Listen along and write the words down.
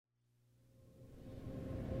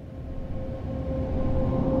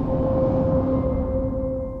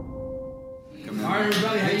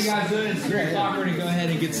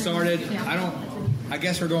started. I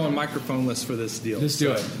guess we're going microphone-less for this deal. Let's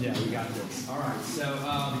do it. Yeah, we got this. All right. So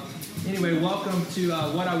anyway, welcome to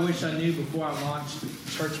What I Wish I Knew Before I Launched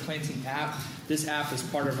Church Planting app. This app is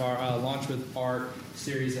part of our Launch with ARC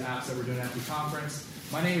series of apps that we're doing at the conference.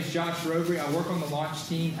 My name is Josh Rovery. I work on the launch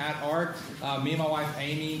team at ARC. Me and my wife,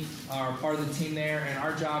 Amy, are part of the team there, and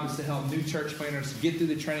our job is to help new church planters get through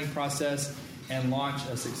the training process and launch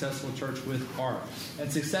a successful church with ARC. And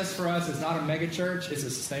success for us is not a mega church, it's a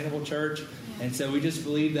sustainable church. And so we just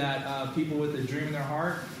believe that people with a dream in their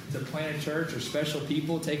heart to plant a church are special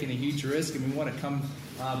people taking a huge risk, and we want to come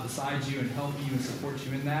beside you and help you and support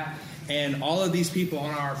you in that. And all of these people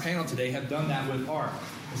on our panel today have done that with ARC.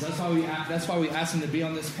 So that's why we asked them to be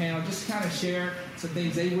on this panel, just to kind of share some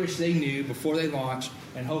things they wish they knew before they launch,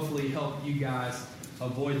 and hopefully help you guys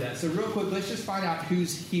avoid that. So real quick, let's just find out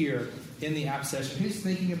who's here in the app session. Who's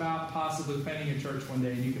thinking about possibly planting a church one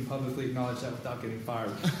day, and you can publicly acknowledge that without getting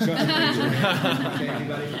fired? Go ahead and raise your hand. Okay,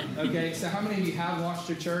 anybody? Okay, so how many of you have launched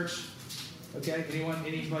a church? Okay,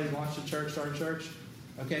 anybody launched a church, started a church?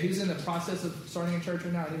 Okay, who's in the process of starting a church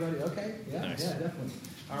right now? Anybody? Okay, yeah, nice. Yeah, definitely.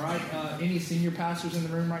 All right, any senior pastors in the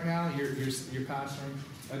room right now? You're pastoring?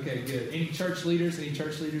 Okay, good. Any church leaders in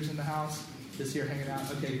the house just here hanging out?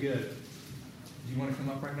 Okay, good. Do you want to come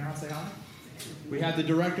up right now and say hi? We have the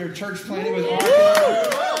director of church planting with ARC.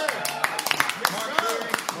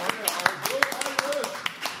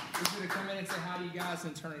 He's going to come in and say hi to you guys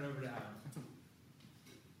and turn it over to Adam.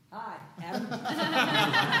 Hi, Adam.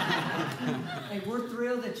 Hey, we're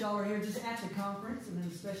thrilled that y'all are here just at the conference, and then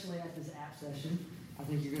especially at this app session. I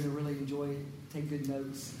think you're going to really enjoy it, take good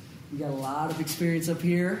notes. You got a lot of experience up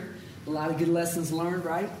here, a lot of good lessons learned,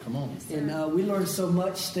 right? Come on. Yes, and we learned so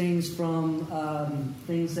much things from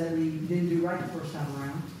things that we didn't do right the first time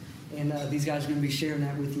around. And these guys are going to be sharing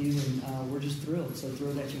that with you, and we're just thrilled. So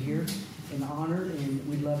thrilled that you're here and honored, and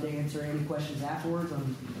we'd love to answer any questions afterwards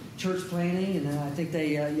on church planning. And I think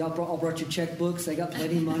y'all all brought your checkbooks. They got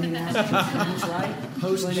plenty of money now. That's right.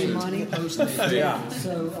 Plenty of money. Yeah.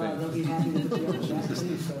 So they'll be happy to put you up with that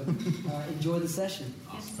too. So enjoy the session.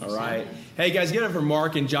 All right. Hey guys, get it for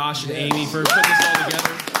Mark and Josh and Amy for putting this all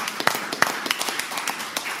together.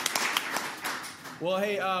 Well,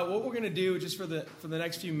 hey, what we're going to do just for the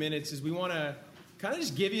next few minutes is we want to kind of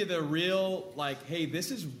just give you the real, hey,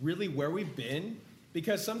 this is really where we've been.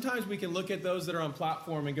 Because sometimes we can look at those that are on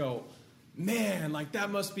platform and go, man, that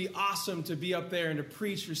must be awesome to be up there and to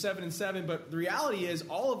preach for 7 and 7. But the reality is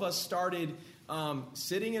all of us started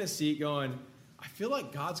sitting in a seat going, I feel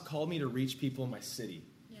like God's called me to reach people in my city.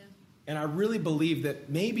 Yeah. And I really believe that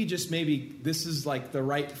maybe, just maybe, this is the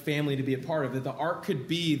right family to be a part of, that the ARC could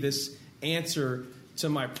be this answer to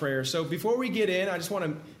my prayer. So before we get in, I just want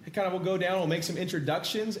to we'll go down, we'll make some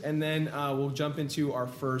introductions, and then we'll jump into our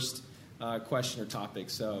first question or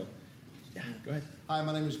topic. So, yeah, go ahead. Hi,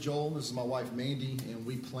 my name is Joel. This is my wife, Mandy, and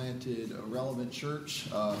we planted a Relevant Church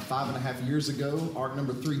 5.5 years ago, ARC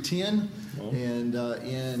number 310, and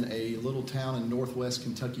in a little town in northwest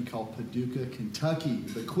Kentucky called Paducah, Kentucky,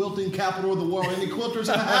 the quilting capital of the world. Any quilters in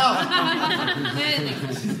the house?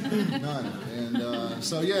 None. And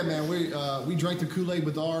so, yeah, man, we drank the Kool-Aid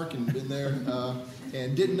with ARC and been there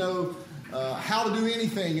and didn't know how to do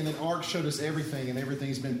anything, and then ARC showed us everything, and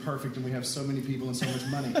everything's been perfect, and we have so many people and so much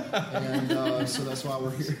money, and so that's why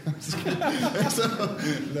we're here.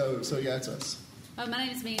 So yeah, it's us. My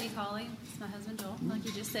name is Mandy Colley. It's my husband Joel, like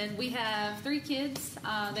you just said. We have 3 kids.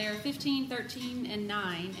 They're 15, 13, and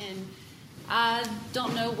 9, and I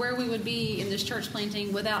don't know where we would be in this church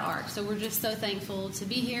planting without ARC. So we're just so thankful to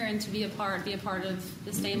be here and to be a part of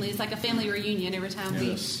this family. It's like a family reunion every time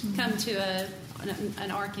we come to an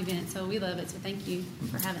ARC event, so we love it. So thank you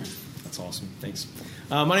for having us. That's awesome. Thanks.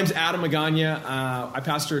 My name's Adam Magana. I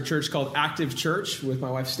pastor a church called Active Church with my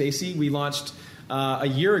wife Stacy. We launched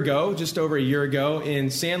just over a year ago, in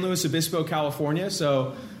San Luis Obispo, California.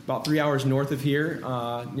 So about 3 hours north of here,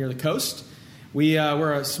 near the coast.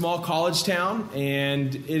 We're a small college town,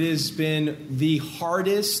 and it has been the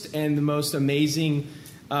hardest and the most amazing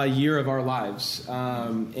year of our lives.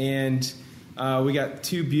 And we got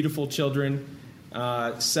 2 beautiful children.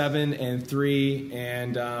 7 and 3,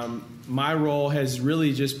 and my role has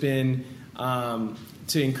really just been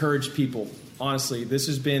to encourage people. Honestly, this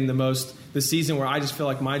has been the season where I just feel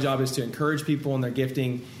like my job is to encourage people in their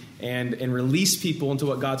gifting and release people into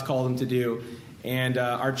what God's called them to do. And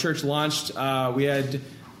our church launched. We had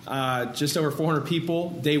just over 400 people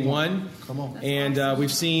day one. Come on. And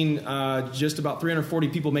we've seen just about 340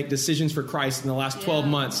 people make decisions for Christ in the last 12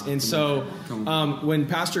 months. And so when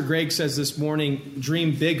Pastor Greg says this morning,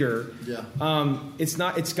 dream bigger,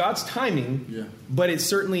 it's God's timing, but it's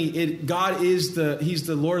certainly, God is He's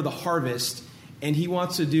the Lord of the harvest. And He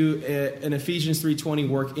wants to do an Ephesians 3:20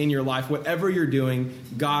 work in your life. Whatever you're doing,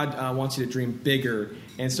 God wants you to dream bigger.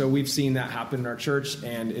 And so we've seen that happen in our church,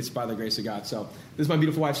 and it's by the grace of God. So this is my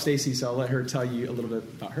beautiful wife, Stacy, so I'll let her tell you a little bit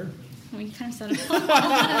about her. We kind of said it.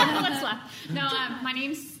 What's left? No, my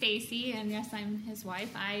name's Stacy, and yes, I'm his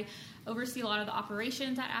wife. I oversee a lot of the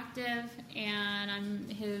operations at Active, and I'm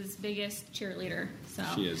his biggest cheerleader. So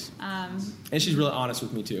she is. And she's really honest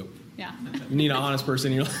with me, too. Yeah. You need an honest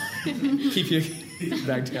person. You'll keep you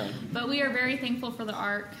back down. But we are very thankful for the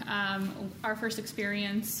ARC. Our first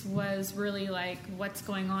experience was really like, what's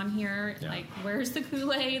going on here? Yeah. Like, where's the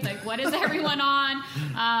Kool-Aid? Like, what is everyone on?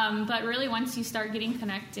 But really, once you start getting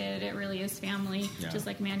connected, it really is family. Yeah. Just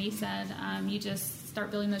like Mandy said, you just start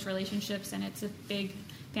building those relationships, and it's a big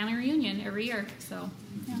family reunion every year. So,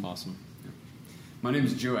 yeah. Awesome. My name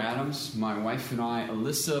is Joe Adams. My wife and I,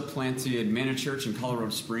 Alyssa, planted Manna Church in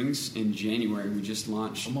Colorado Springs in January. We just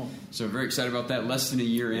launched. So very excited about that, less than a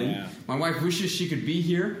year in. Yeah. My wife wishes she could be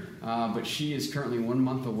here, but she is currently 1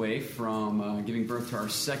 month away from giving birth to our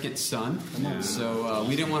second son. So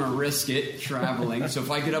we didn't want to risk it traveling. So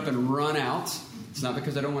if I get up and run out, it's not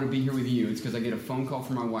because I don't want to be here with you. It's because I get a phone call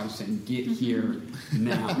from my wife saying, get here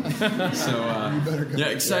now. So,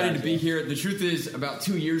 excited to be here. The truth is, about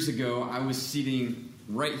 2 years ago, I was sitting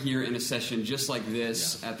right here in a session just like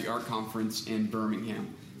this at the ARC conference in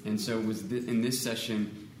Birmingham. And so it was in this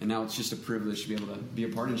session, and now it's just a privilege to be able to be a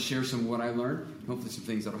part and share some of what I learned, and hopefully some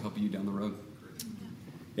things that will help you down the road.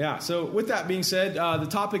 Yeah, so with that being said, the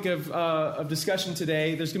topic of discussion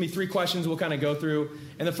today, there's going to be 3 questions we'll kind of go through.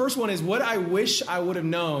 And the first one is what I wish I would have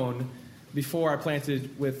known before I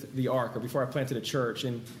planted with the ARC or before I planted a church.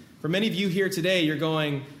 And for many of you here today, you're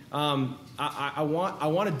going, I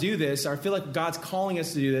want to do this. Or I feel like God's calling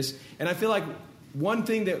us to do this. And I feel like one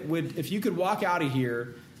thing that would, if you could walk out of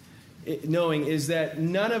here knowing, is that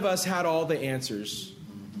none of us had all the answers.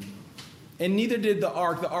 And neither did the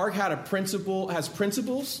ARC. The ARC has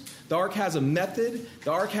principles. The ARC has a method.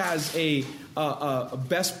 The ARC has a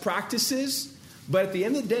best practices. But at the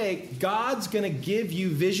end of the day, God's going to give you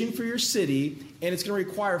vision for your city, and it's going to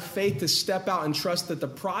require faith to step out and trust that the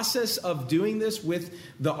process of doing this with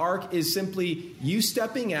the ARC is simply you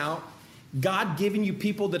stepping out, God giving you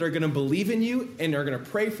people that are going to believe in you and are going to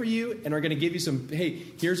pray for you and are going to give you some, hey,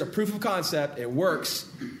 here's a proof of concept. It works.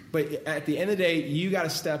 But at the end of the day, you got to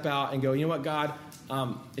step out and go, you know what, God,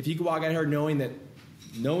 if you could walk out here knowing that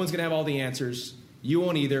no one's going to have all the answers, you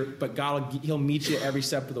won't either, but God, He'll meet you every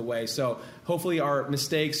step of the way. So hopefully our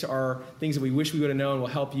mistakes, our things that we wish we would have known will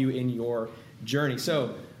help you in your journey.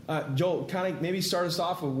 So Joel, kind of maybe start us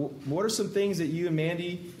off with what are some things that you and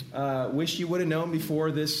Mandy wish you would have known before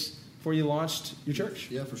you launched your church?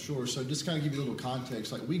 Yeah, for sure. So just kind of give you a little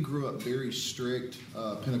context. Like we grew up very strict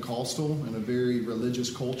Pentecostal in a very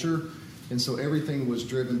religious culture. And so everything was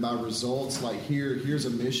driven by results. Like here's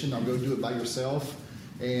a mission. I'll go do it by yourself.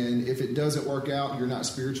 And if it doesn't work out, you're not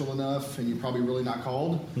spiritual enough and you're probably really not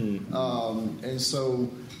called. And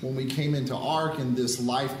so when we came into ARC in this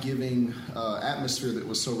life-giving atmosphere that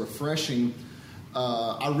was so refreshing,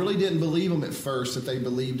 I really didn't believe them at first that they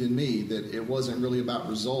believed in me, that it wasn't really about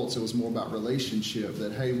results. It was more about relationship,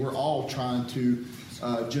 that, hey, we're all trying to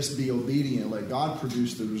just be obedient, let God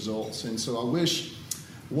produce the results. And so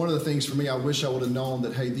one of the things for me, I wish I would have known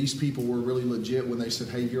that, hey, these people were really legit when they said,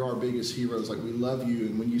 hey, you're our biggest heroes. Like, we love you.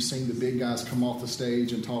 And when you seen the big guys come off the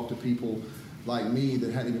stage and talk to people like me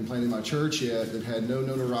that hadn't even planted my church yet, that had no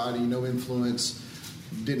notoriety, no influence,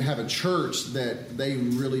 didn't have a church, that they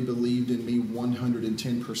really believed in me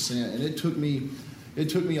 110%. And it took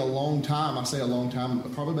me a long time. I say a long time,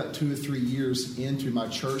 probably about 2 or 3 years into my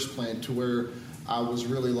church plant to where I was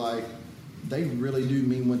really like, they really do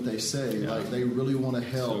mean what they say. Yeah. Like they really want to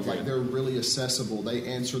help. So like they're really accessible. They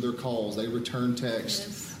answer their calls. They return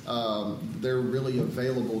texts. Yes. They're really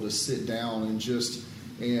available to sit down and just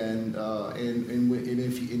and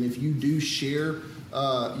if you do share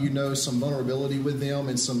some vulnerability with them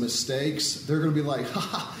and some mistakes, they're going to be like,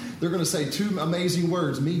 they're going to say 2 amazing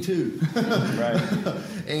words, me too. Right.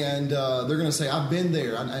 And they're going to say, I've been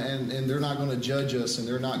there. And they're not going to judge us. And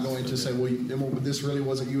they're not going to say, well, this really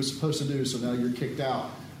wasn't you were supposed to do, so now you're kicked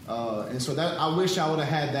out. And so that I wish I would have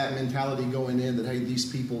had that mentality going in that, hey, these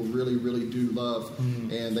people really, really do love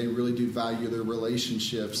and they really do value their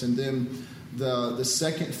relationships. And then the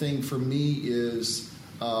second thing for me is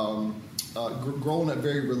growing up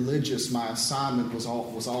very religious, my assignment was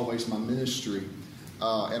always my ministry,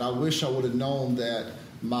 and I wish I would have known that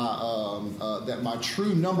my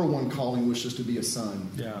true number one calling was just to be a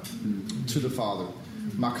son to the Father.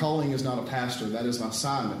 My calling is not a pastor; that is my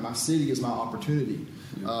assignment. My city is my opportunity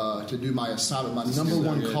to do my assignment. My number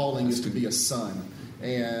one calling is to be a son,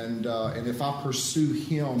 and if I pursue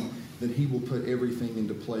Him, then He will put everything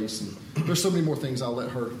into place. And there's so many more things. I'll let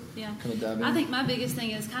her kind of dive in. I think my biggest thing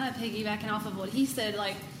is kind of piggybacking off of what he said.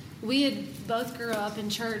 Like, we had both grew up in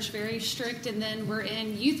church, very strict, and then we're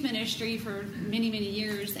in youth ministry for many, many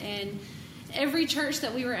years. And every church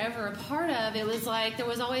that we were ever a part of, it was like there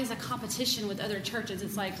was always a competition with other churches.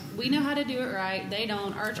 It's like, we know how to do it right. They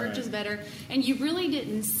don't. Our church is better. And you really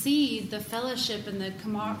didn't see the fellowship and the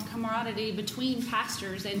camaraderie between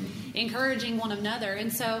pastors and encouraging one another.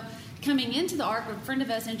 And so coming into the Ark, a friend of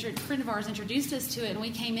ours introduced us to it, and we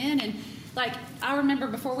came in, and like, I remember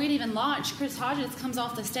before we'd even launched, Chris Hodges comes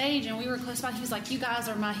off the stage, and we were close by. He was like, "You guys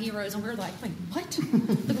are my heroes," and we were like, "Wait, what?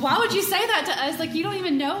 Like, why would you say that to us? Like, you don't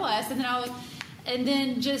even know us." And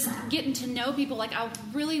then just getting to know people. Like, I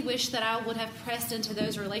really wish that I would have pressed into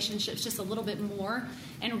those relationships just a little bit more,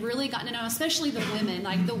 and really gotten to know, especially the women.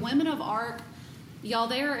 Like, the women of Ark, y'all,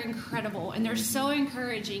 they are incredible, and they're so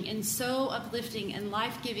encouraging and so uplifting and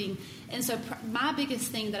life-giving. And so my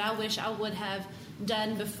biggest thing that I wish I would have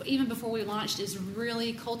done even before we launched is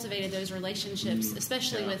really cultivated those relationships,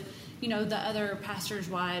 especially with, the other pastors'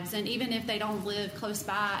 wives. And even if they don't live close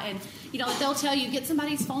by, and, they'll tell you, get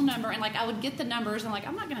somebody's phone number. And, like, I would get the numbers, and, like,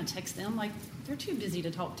 I'm not going to text them. Like, they're too busy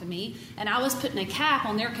to talk to me. And I was putting a cap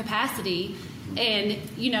on their capacity and,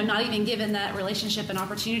 not even giving that relationship an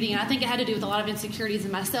opportunity. And I think it had to do with a lot of insecurities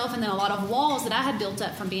in myself, and then a lot of walls that I had built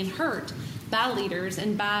up from being hurt by leaders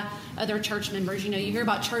and by other church members. You hear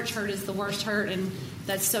about church hurt is the worst hurt, and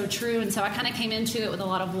that's so true. And so I kind of came into it with a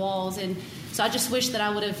lot of walls. And so I just wish that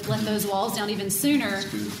I would have let those walls down even sooner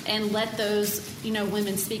and let those,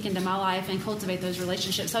 women speak into my life and cultivate those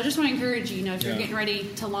relationships. So I just want to encourage you, if you're getting ready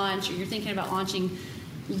to launch or you're thinking about launching,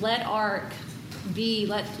 let Ark be,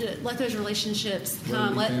 let those relationships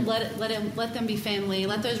come, let them be family,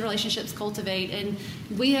 let those relationships cultivate. And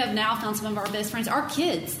we have now found some of our best friends. Our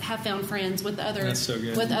kids have found friends with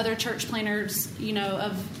other church planners,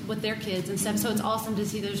 with their kids and stuff. So it's awesome to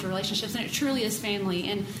see those relationships, and it truly is family.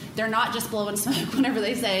 And they're not just blowing smoke whenever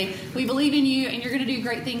they say, "We believe in you and you're going to do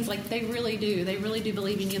great things." Like, they really do. They really do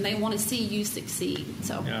believe in you, and they want to see you succeed.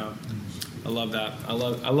 So yeah, I love that. I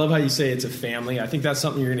love how you say it's a family. I think that's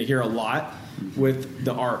something you're going to hear a lot with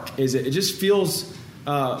the Ark. Is it just feels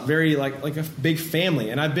very like a big family.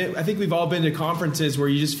 And I think we've all been to conferences where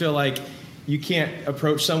you just feel like you can't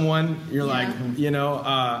approach someone. You're like,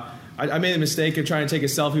 I made a mistake of trying to take a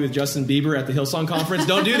selfie with Justin Bieber at the Hillsong conference.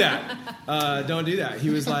 Don't do that. Don't do that. He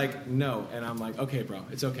was like, no. And I'm like, okay, bro,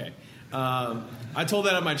 it's okay. I told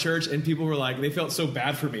that at my church, and people were like, they felt so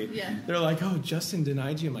bad for me. Yeah. They're like, "Oh, Justin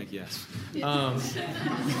denied you?" I'm like, "Yes."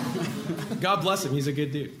 God bless him. He's a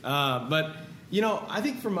good dude. But, I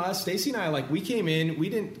think from us, Stacy and I, like, we came in, we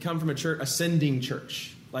didn't come from a sending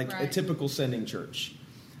church, like a typical sending church.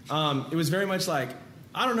 It was very much like,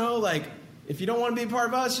 I don't know, like, if you don't want to be a part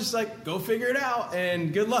of us, just, like, go figure it out,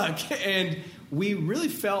 and good luck. And we really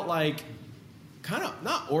felt like, kind of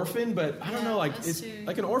not orphan, but I don't know, like, it's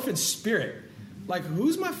like an orphan spirit. Like,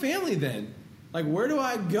 who's my family then? Like, where do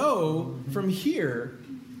I go from here?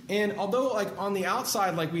 And although, like, on the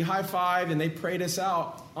outside, like, we high-fived and they prayed us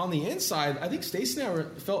out, on the inside, I think Stacey and I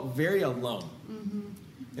felt very alone. Mm-hmm.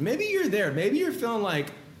 And maybe you're there. Maybe you're feeling like,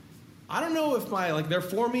 I don't know if they're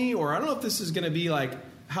for me, or I don't know if this is going to be like,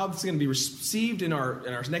 how this is going to be received in our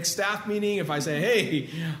next staff meeting. If I say, hey,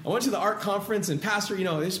 I went to the Ark conference, and Pastor,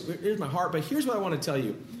 here's my heart, but here's what I want to tell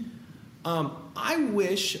you. I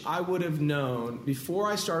wish I would have known before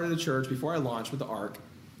I started the church, before I launched with the Ark,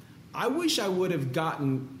 I wish I would have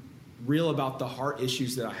gotten real about the heart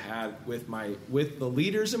issues that I had with the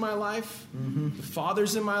leaders in my life, the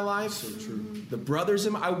fathers in my life, so true. The brothers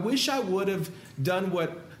in my. I wish I would have done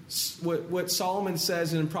what Solomon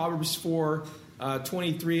says in Proverbs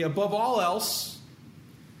 4:23. Above all else,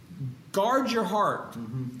 guard your heart,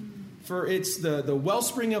 for it's the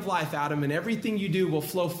wellspring of life, Adam, and everything you do will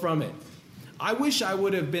flow from it. I wish I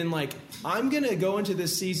would have been like, I'm going to go into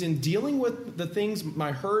this season dealing with the things,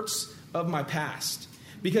 my hurts of my past.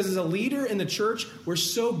 Because as a leader in the church, we're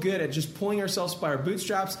so good at just pulling ourselves by our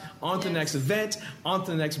bootstraps onto the next event,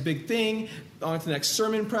 onto the next big thing, onto the next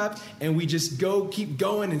sermon prep, and we just keep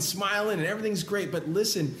going and smiling, and everything's great. But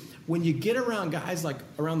listen, when you get around guys like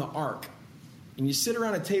around the Ark, and you sit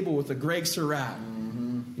around a table with a Greg Surratt,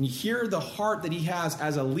 and and you hear the heart that he has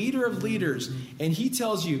as a leader of leaders, and he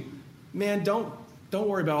tells you, man, don't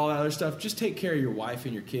worry about all that other stuff. Just take care of your wife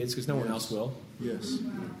and your kids because no one else will. Yes.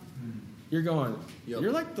 You're going,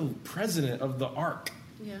 you're like the president of the Ark.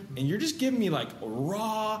 Yeah. And you're just giving me like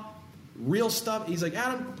raw, real stuff. He's like,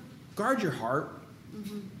 Adam, guard your heart.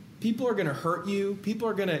 Mm-hmm. People are going to hurt you.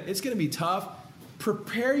 It's going to be tough.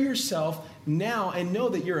 Prepare yourself now and know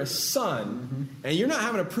that you're a son and you're not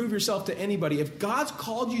having to prove yourself to anybody. If God's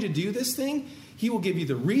called you to do this thing, he will give you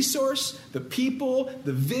the resource, the people,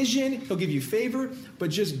 the vision. He'll give you favor,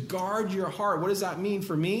 but just guard your heart. What does that mean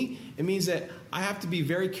for me? It means that I have to be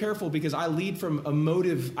very careful because I lead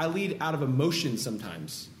out of emotion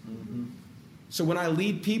sometimes. Mm-hmm. So when I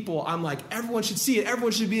lead people, I'm like, everyone should see it.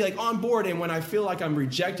 Everyone should be like on board. And when I feel like I'm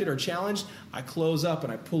rejected or challenged, I close up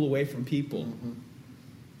and I pull away from people. Mm-hmm.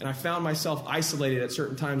 And I found myself isolated at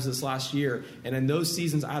certain times this last year. And in those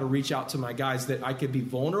seasons, I had to reach out to my guys that I could be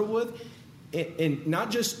vulnerable with. And not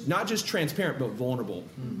just transparent, but vulnerable.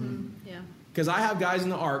 Mm-hmm. Yeah. Because I have guys in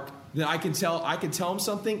the Ark that I could tell them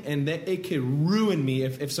something, and that it could ruin me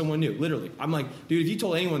if someone knew. Literally, I'm like, dude, if you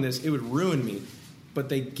told anyone this, it would ruin me. But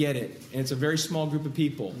they get it, and it's a very small group of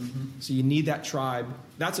people. Mm-hmm. So you need that tribe.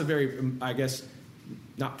 That's a very, I guess,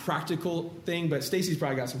 not practical thing, but Stacy's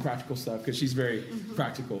probably got some practical stuff because she's very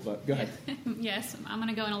practical. But go ahead. Yes, I'm going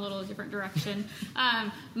to go in a little different direction.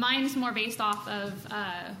 Mine's more based off of,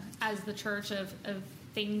 as the church, of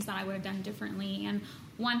things that I would have done differently. And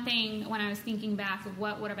one thing, when I was thinking back of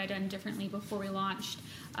what would have I done differently before we launched,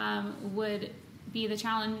 would be the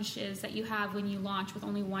challenges that you have when you launch with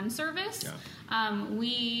only one service. Yeah.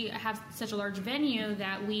 We have such a large venue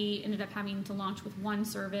that we ended up having to launch with one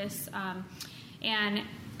service. And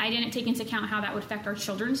I didn't take into account how that would affect our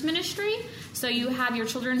children's ministry. So you have your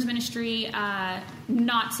children's ministry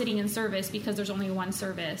not sitting in service because there's only one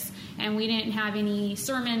service. And we didn't have any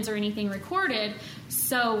sermons or anything recorded.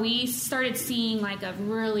 So we started seeing like a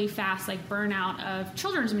really fast burnout of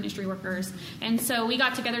children's ministry workers. And so we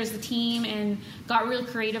got together as a team and got real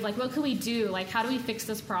creative. Like, what could we do? Like, how do we fix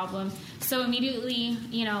this problem? So immediately,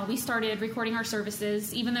 we started recording our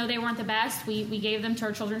services. Even though they weren't the best, we gave them to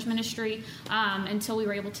our children's ministry until we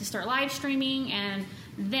were able to start live streaming. And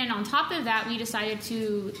then on top of that, we decided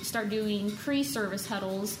to start doing pre-service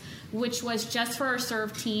huddles, which was just for our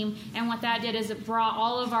serve team. And what that did is it brought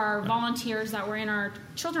all of our volunteers that were in our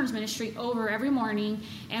children's ministry over every morning,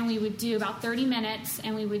 and we would do about 30 minutes,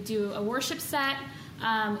 and we would do a worship set.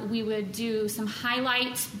 We would do some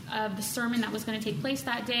highlights of the sermon that was going to take place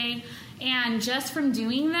that day. And just from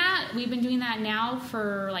doing that, we've been doing that now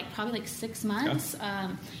for probably 6 months.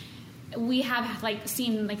 Yeah. We have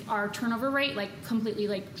seen our turnover rate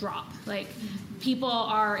completely drop. People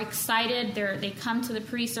are excited. They come to the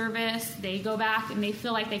pre-service, they go back, and they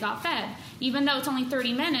feel like they got fed. Even though it's only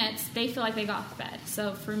 30 minutes, they feel like they got fed.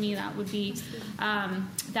 So for me, that would be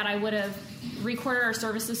that I would have recorded our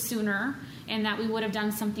services sooner, and that we would have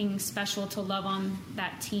done something special to love on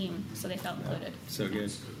that team so they felt included. So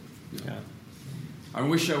good. Yeah. I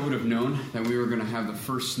wish I would have known that we were going to have the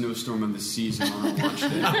first snowstorm of the season on our launch day.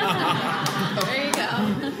 There you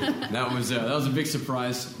go. That was a big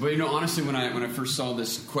surprise. But honestly, when I first saw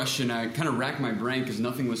this question, I kind of racked my brain because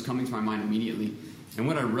nothing was coming to my mind immediately. And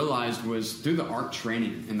what I realized was through the ARC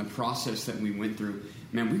training and the process that we went through,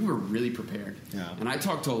 man, we were really prepared. Yeah. And I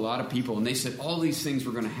talked to a lot of people, and they said all these things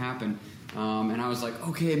were going to happen. And I was like,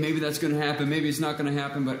 okay, maybe that's going to happen, maybe it's not going to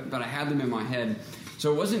happen, but I had them in my head.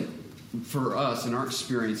 So it wasn't, for us, in our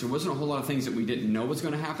experience, there wasn't a whole lot of things that we didn't know was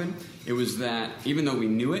going to happen. It was that even though we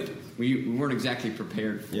knew it, we weren't exactly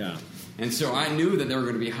prepared for it. And so I knew that there were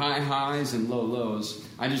going to be high highs and low lows.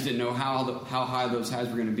 I just didn't know how high those highs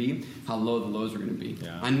were going to be, how low the lows were going to be.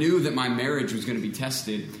 Yeah. I knew that my marriage was going to be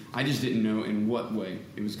tested. I just didn't know in what way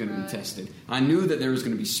it was going to be tested. I knew that there was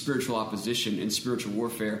going to be spiritual opposition and spiritual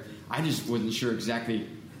warfare. I just wasn't sure exactly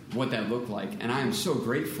what that looked like. And I am so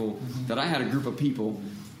grateful that I had a group of people,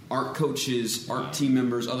 ARC coaches, ARC team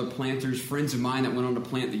members, other planters, friends of mine that went on to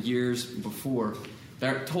plant the years before,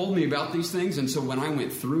 that told me about these things. And so when I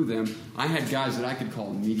went through them, I had guys that I could call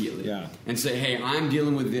immediately and say, hey, I'm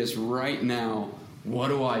dealing with this right now. What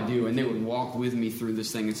do I do? And they would walk with me through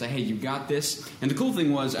this thing and say, hey, you got this. And the cool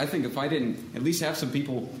thing was, I think if I didn't at least have some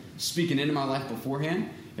people speaking into my life beforehand,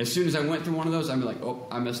 as soon as I went through one of those, I'd be like, oh,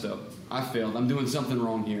 I messed up. I failed. I'm doing something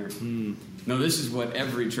wrong here. No, this is what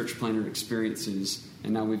every church planter experiences.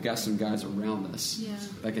 And now we've got some guys around us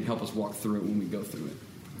that can help us walk through it when we go through it.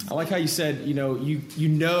 I like how you said, you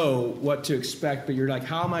know what to expect, but you're like,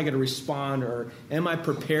 how am I going to respond, or am I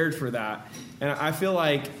prepared for that? And I feel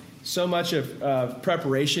like so much of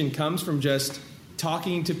preparation comes from just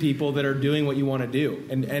talking to people that are doing what you want to do,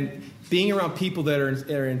 and being around people that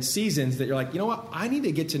are in seasons that you're like, you know what, I need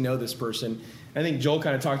to get to know this person. I think Joel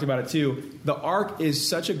kind of talked about it too. The Ark is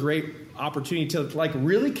such a great opportunity to like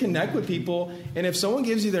really connect with people, and if someone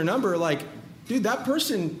gives you their number, like, dude, that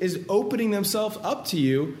person is opening themselves up to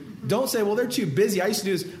you. Don't say, well, they're too busy. I used to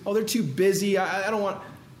do this. Oh, they're too busy. I don't want.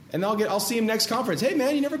 And I'll see him next conference. Hey,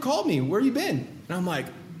 man, you never called me. Where you been? And I'm like,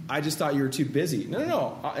 I just thought you were too busy.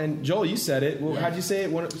 No. And Joel, you said it. Well, how'd you say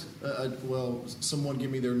it? Well, someone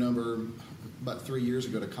gave me their number about 3 years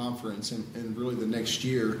ago at a conference, and really the next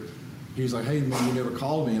year, he was like, hey, man, you never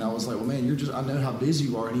called me. And I was like, well, man, I know how busy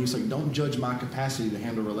you are. And he was like, don't judge my capacity to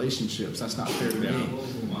handle relationships. That's not fair to me.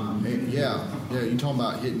 And yeah, you're talking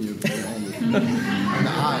about hitting you on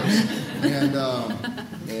the eyes.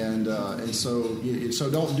 And so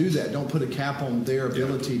don't do that. Don't put a cap on their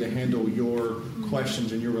ability to handle your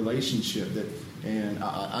questions and your relationship. And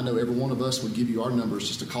I know every one of us would give you our numbers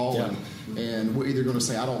just to call, and we're either going to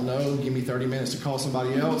say, I don't know, give me 30 minutes to call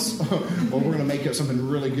somebody else, or we're going to make up something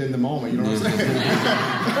really good in the moment. You know what I'm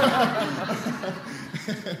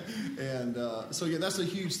saying? And so that's a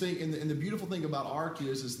huge thing. And the beautiful thing about ARC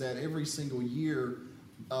is that every single year,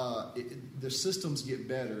 the systems get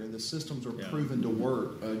better, and the systems are proven to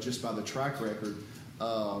work just by the track record.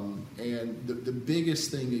 And the biggest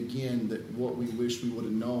thing, again, that what we wish we would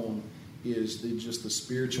have known is just the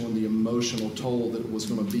spiritual and the emotional toll that it was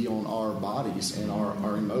going to be on our bodies and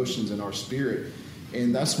our emotions and our spirit.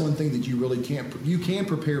 And that's one thing that you really can't. You can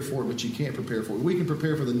prepare for it, but you can't prepare for it. We can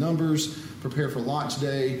prepare for the numbers, prepare for launch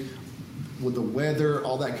day, with the weather,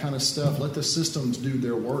 all that kind of stuff. Let the systems do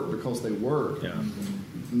their work because they work. Yeah.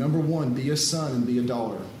 Number one, be a son and be a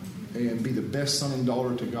daughter. And be the best son and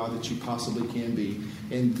daughter to God that you possibly can be.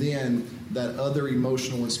 And then that other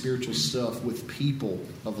emotional and spiritual stuff with people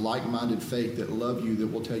of like-minded faith that love you, that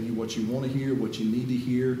will tell you what you want to hear, what you need to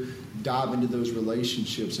hear. Dive into those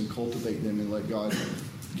relationships and cultivate them, and let God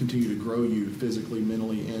continue to grow you physically,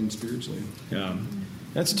 mentally, and spiritually. Yeah,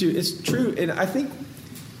 that's true. It's true. And I think,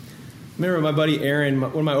 remember my buddy Aaron,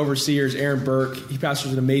 one of my overseers, Aaron Burke, he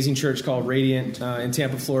pastors an amazing church called Radiant in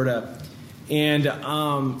Tampa, Florida.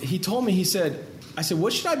 And he told me, I said,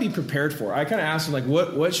 what should I be prepared for? I kind of asked him, like,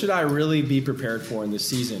 what should I really be prepared for in this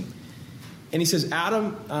season? And he says,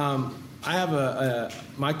 Adam, I have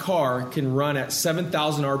my car can run at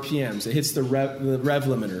 7,000 RPMs. It hits the rev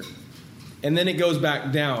limiter. And then it goes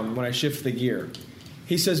back down when I shift the gear.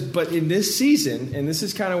 He says, but in this season, and this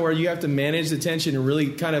is kind of where you have to manage the tension and really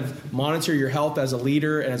kind of monitor your health as a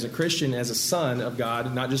leader and as a Christian, as a son of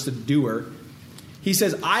God, not just a doer. He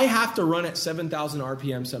says, I have to run at 7,000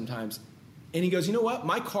 RPM sometimes. And he goes, you know what?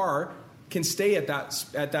 My car can stay at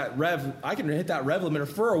that rev. I can hit that rev limiter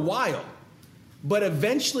for a while. But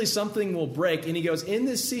eventually something will break. And he goes, in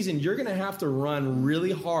this season, you're going to have to run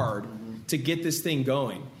really hard to get this thing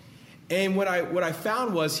going. And what I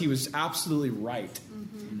found was he was absolutely right.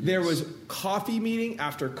 There was coffee meeting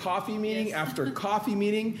after coffee meeting after coffee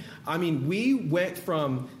meeting. I mean, we went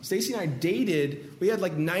from, Stacy and I dated, we had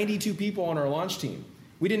like 92 people on our launch team.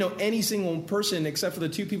 We didn't know any single person except for the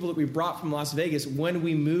 2 people that we brought from Las Vegas when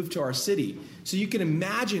we moved to our city. So you can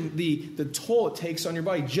imagine the toll it takes on your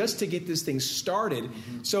body just to get this thing started.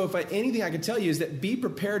 So anything I can tell you is that be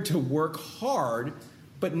prepared to work hard,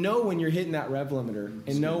 but know when you're hitting that rev limiter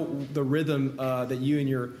and know the rhythm that you and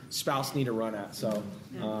your spouse need to run at. So,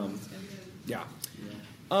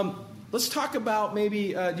 let's talk about maybe,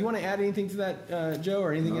 do you want to add anything to that, Joe,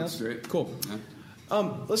 or anything else? Great. Cool.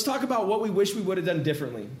 Let's talk about what we wish we would have done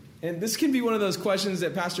differently. And this can be one of those questions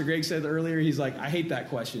that Pastor Greg said earlier. He's like, I hate that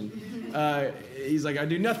question. He's like, I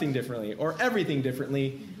do nothing differently or everything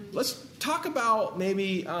differently. Let's talk about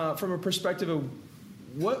maybe from a perspective of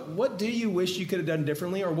what do you wish you could have done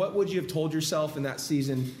differently, or what would you have told yourself in that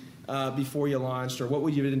season before you launched, or what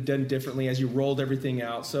would you have done differently as you rolled everything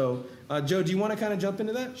out? So, Joe, do you want to kind of jump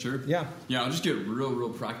into that? Sure. Yeah, I'll just get real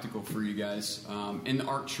practical for you guys. In the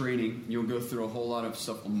ARC training, you'll go through a whole lot of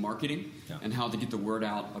stuff on marketing and how to get the word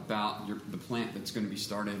out about the plant that's going to be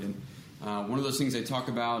started. And one of those things they talk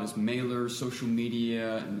about is mailers, social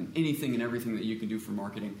media, and anything and everything that you can do for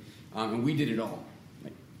marketing. And we did it all.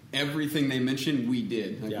 Everything they mentioned, we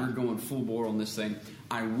did. We're going full bore on this thing.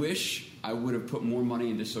 I wish I would have put more money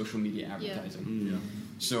into social media advertising.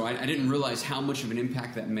 So I didn't realize how much of an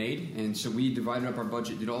impact that made. And so we divided up our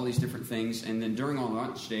budget, did all these different things. And then during our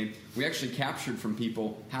launch day, we actually captured from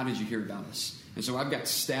people, how did you hear about us? And so I've got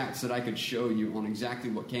stats that I could show you on exactly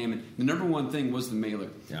what came. And the number one thing was the mailer.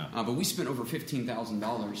 But we spent over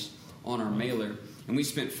 $15,000 on our mailer. And we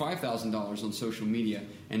spent $5,000 on social media,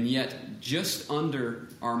 and yet just under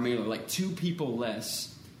our mailer, like 2 people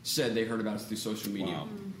less, said they heard about us through social media.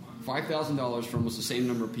 Wow. $5,000 for almost the same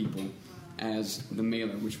number of people as the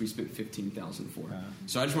mailer, which we spent $15,000 for.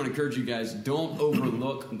 So I just want to encourage you guys, don't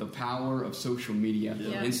overlook the power of social media,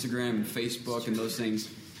 Instagram and Facebook and those things.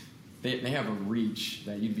 They have a reach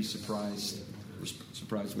that you'd be surprised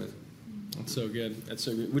with. That's so good. That's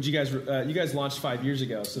so good. Would you guys launched 5 years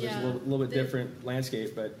ago, so there's a little bit different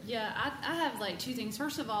landscape, but I have like two things.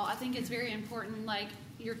 First of all, I think it's very important, like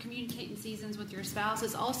you're communicating seasons with your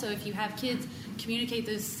spouses. Also, if you have kids, communicate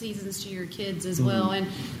those seasons to your kids as well. And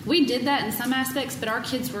we did that in some aspects, but our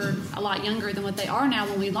kids were a lot younger than what they are now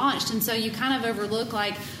when we launched, and so you kind of overlook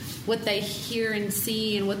like what they hear and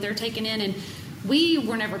see and what they're taking in. And we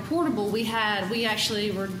were never portable. We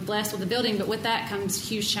actually were blessed with the building, but with that comes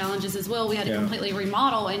huge challenges as well. We had to completely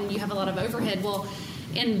remodel, and you have a lot of overhead. Well,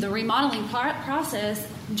 in the remodeling process,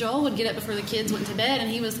 Joel would get up before the kids went to bed, and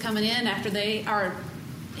he was coming in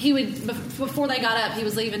before they got up, he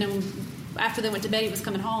was leaving, and after they went to bed, he was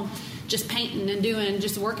coming home, just painting and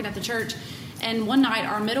just working at the church. And one night,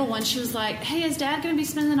 our middle one, she was like, "Hey, is Dad going to be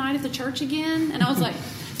spending the night at the church again?" And I was like,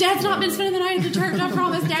 "Dad's not been spending the night at the church, I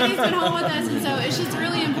promise. Daddy's been home with us." And so it's just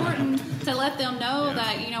really important to let them know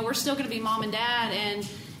that, we're still going to be mom and dad, and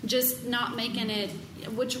just not making it,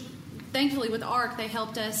 which thankfully with ARC, they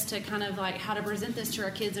helped us to kind of like how to present this to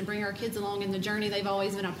our kids and bring our kids along in the journey. They've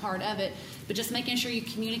always been a part of it, but just making sure you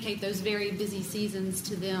communicate those very busy seasons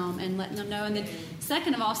to them and letting them know. And then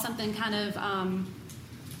second of all, something kind of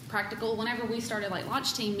practical. Whenever we started like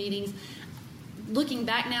launch team meetings, looking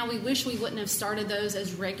back now, we wish we wouldn't have started those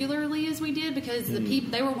as regularly as we did, because the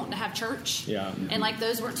people, they were wanting to have church. And like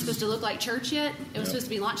those weren't supposed to look like church yet. It was supposed to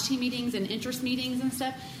be launch team meetings and interest meetings and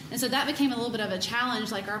stuff. And so that became a little bit of a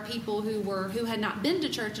challenge, like our people who had not been to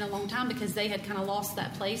church in a long time because they had kind of lost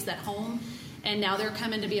that place, that home. And now they're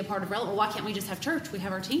coming to be a part of Relevant. Well, why can't we just have church? We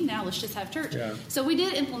have our team now. Let's just have church. So we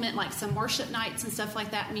did implement like some worship nights and stuff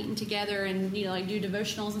like that, meeting together and like do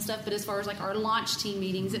devotionals and stuff. But as far as like our launch team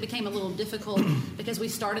meetings, it became a little difficult because we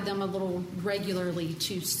started them a little regularly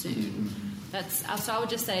too soon. So I would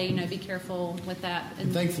just say, be careful with that.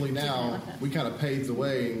 And thankfully now we kind of paved the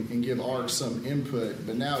way and give ARC some input,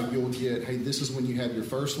 but now you'll get, hey, this is when you have your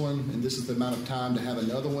first one, and this is the amount of time to have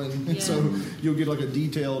another one. And so you'll get like a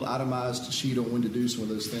detailed, itemized sheet on when to do some of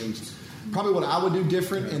those things. Probably what I would do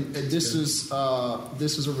different, and this is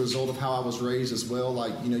a result of how I was raised as well.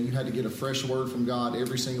 Like, you had to get a fresh word from God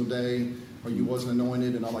every single day, or you wasn't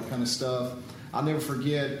anointed and all that kind of stuff. I'll never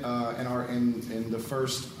forget in the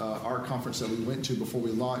first ARC conference that we went to before we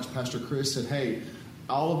launched, Pastor Chris said, "Hey,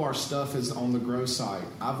 all of our stuff is on the Grow site.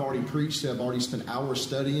 I've already preached it. I've already spent hours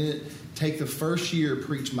studying it. Take the first year,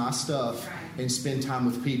 preach my stuff, and spend time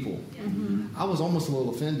with people." I was almost a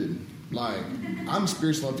little offended. Like, I'm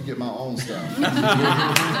spiritual enough to get my own stuff.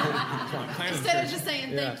 Instead of just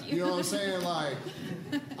saying thank you. You know what I'm saying? Like,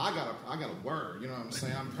 I got a word. You know what I'm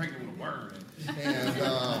saying? I'm pregnant with a word.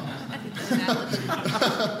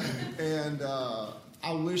 And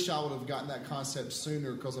I wish I would have gotten that concept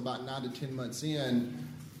sooner, because about 9 to 10 months in,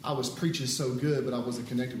 I was preaching so good, but I wasn't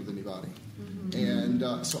connected with anybody. And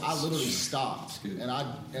so I literally stopped, and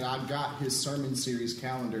I got his sermon series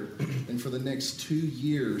calendar, and for the next 2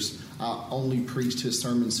 years, I only preached his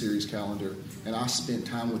sermon series calendar, and I spent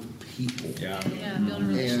time with people. Building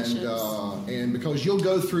relationships. And because you'll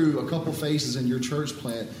go through a couple phases in your church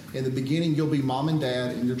plant. In the beginning, you'll be mom and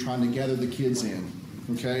dad, and you're trying to gather the kids in.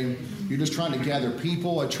 Okay? You're just trying to gather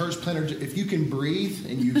people. A church planter, if you can breathe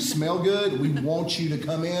and you smell good, we want you to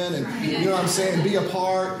come in and, you know what I'm saying, be a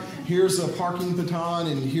part. Here's a parking baton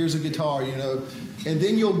and here's a guitar, And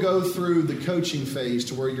then you'll go through the coaching phase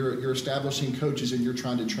to where you're establishing coaches and you're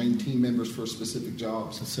trying to train team members for specific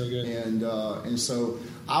jobs. That's so good. And so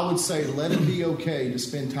I would say let it be okay to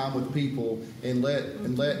spend time with people, and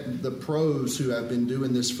let the pros who have been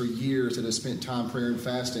doing this for years, that have spent time prayer and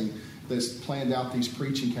fasting, that's planned out these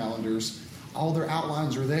preaching calendars, all their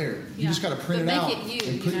outlines are there. You just got to print it out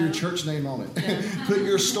and put your church name on it. Put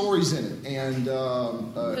your stories in it, and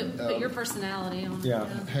put your personality on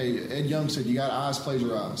it. Hey, Ed Young said you got eyes, close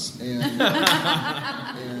your eyes, and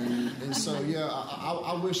so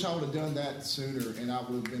I wish I would have done that sooner, and I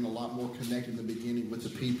would have been a lot more connected in the beginning with the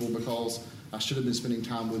people, because I should have been spending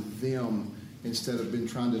time with them instead of been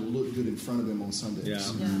trying to look good in front of them on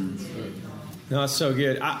Sundays. No, that's so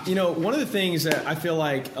good. One of the things that I feel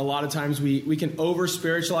like a lot of times we can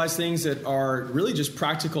over-spiritualize things that are really just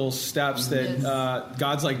practical steps that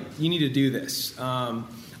God's like, you need to do this.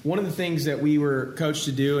 One of the things that we were coached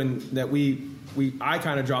to do, and that I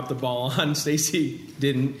kind of dropped the ball on, Stacy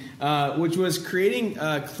didn't, which was creating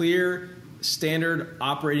clear standard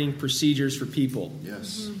operating procedures for people.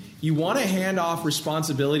 Yes. You want to hand off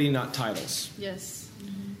responsibility, not titles. Yes.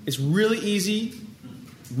 It's really easy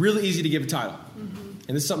to give a title.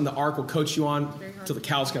 And this is something the ARC will coach you on till the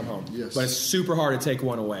cows come home. Yes. But it's super hard to take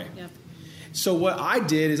one away. Yep. So what I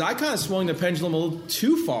did is I kind of swung the pendulum a little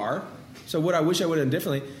too far. So what I wish I would have done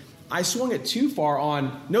differently, I swung it too far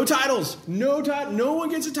on no titles, no one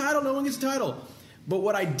gets a title, no one gets a title. But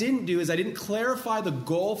what I didn't do is I didn't clarify the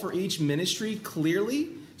goal for each ministry clearly,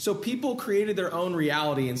 so people created their own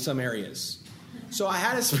reality in some areas. So I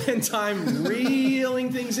had to spend time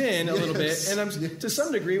reeling things in a little bit, and to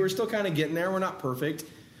some degree, we're still kind of getting there. We're not perfect.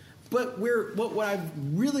 But what I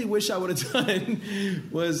really wish I would have done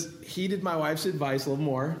was heeded my wife's advice a little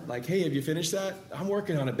more. Like, hey, have you finished that? I'm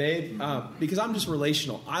working on it, babe. Because I'm just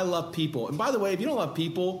relational. I love people. And by the way, if you don't love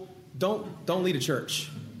people, don't lead a church.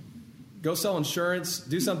 Go sell insurance.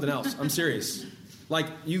 Do something else. I'm serious. Like,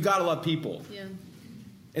 you got to love people. Yeah.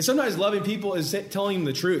 And sometimes loving people is telling them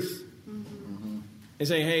the truth. And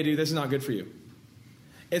saying, hey, dude, this is not good for you.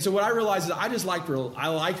 And so what I realized is I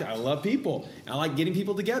love people. I like getting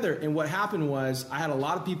people together. And what happened was I had a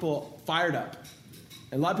lot of people fired up.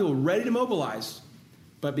 And a lot of people ready to mobilize.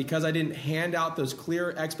 But because I didn't hand out those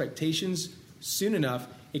clear expectations soon enough,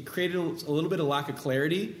 it created a little bit of lack of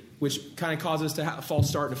clarity, which kind of caused us to have a false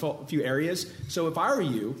start in a few areas. So if I were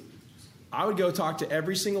you, I would go talk to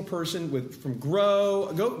every single person from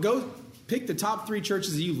Grow. Go pick the top 3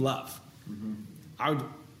 churches that you love. I would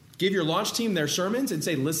give your launch team their sermons and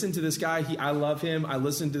say, listen to this guy. I love him. I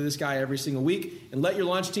listen to this guy every single week. And let your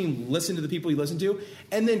launch team listen to the people you listen to.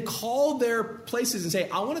 And then call their places and say,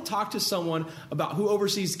 I want to talk to someone about who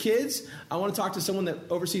oversees kids. I want to talk to someone that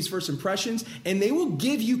oversees First Impressions. And they will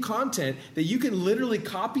give you content that you can literally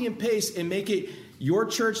copy and paste and make it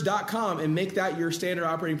yourchurch.com and make that your standard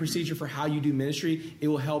operating procedure for how you do ministry. It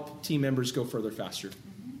will help team members go further faster.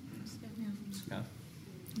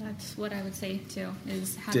 That's what I would say, too,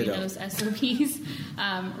 is having Ditto. those SOPs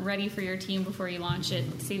ready for your team before you launch it.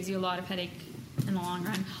 It saves you a lot of headache in the long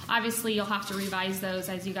run. Obviously, you'll have to revise those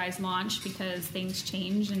as you guys launch because things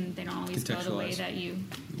change and they don't always go the way that you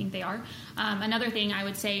think they are. Another thing I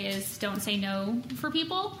would say is don't say no for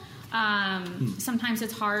people. Sometimes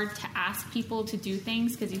it's hard to ask people to do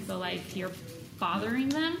things because you feel like you're bothering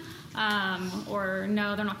them. Or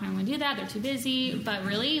no, they're not going to do that. They're too busy. But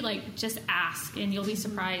really, like, just ask, and you'll be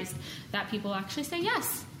surprised that people actually say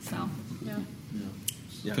yes. So, yeah.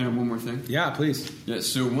 Can I have one more thing? Yeah, please. Yeah.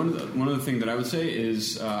 So one of the things that I would say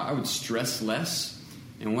is I would stress less.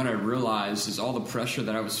 And what I realized is all the pressure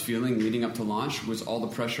that I was feeling leading up to launch was all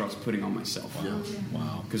the pressure I was putting on myself.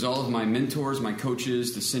 Wow. Because all of my mentors, my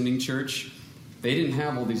coaches, the sending church, they didn't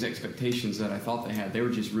have all these expectations that I thought they had. They were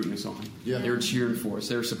just rooting us on. Yeah. They were cheering for us.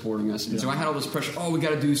 They were supporting us. And so I had all this pressure. Oh, we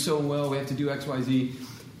got to do so well. We have to do X, Y, Z.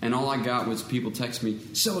 And all I got was people text me,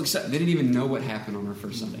 so excited. They didn't even know what happened on our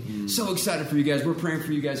first Sunday. So excited for you guys. We're praying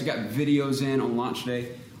for you guys. We got videos in on launch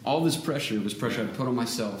day. All this pressure was pressure I put on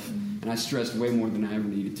myself. And I stressed way more than I ever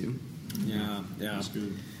needed to. Yeah. That's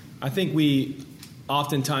good. I think we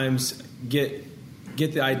oftentimes get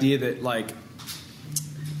the idea that, like,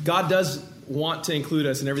 God does want to include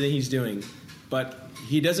us in everything he's doing, but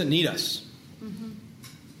he doesn't need us.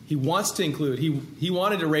 He wants to include. He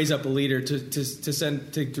wanted to raise up a leader to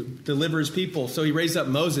send to deliver his people, so he raised up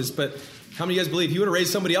Moses. But how many of you guys believe he would have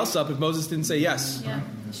raised somebody else up if Moses didn't say yes? Yeah,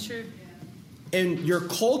 that's true. And your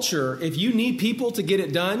culture, if you need people to get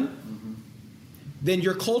it done, then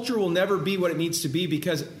your culture will never be what it needs to be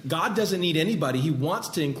because God doesn't need anybody. He wants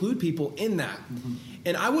to include people in that.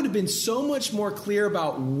 And I would have been so much more clear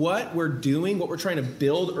about what we're doing, what we're trying to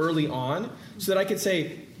build early on, so that I could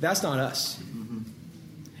say, that's not us.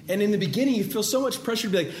 And in the beginning, you feel so much pressure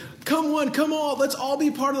to be like, come on, come on, let's all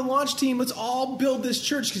be part of the launch team. Let's all build this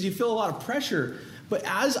church because you feel a lot of pressure. But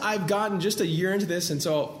as I've gotten just a year into this, and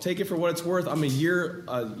so I'll take it for what it's worth, I'm a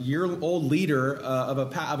year-old leader of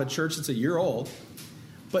a church that's a year old.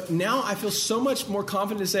 But now I feel so much more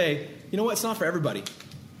confident to say, you know what, it's not for everybody.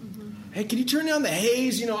 Hey, can you turn down the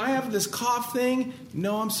haze? You know, I have this cough thing.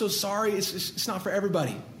 No, I'm so sorry. It's not for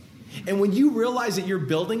everybody. And when you realize that you're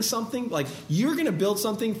building something, like you're going to build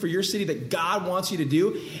something for your city that God wants you to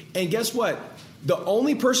do. And guess what? The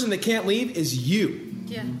only person that can't leave is you.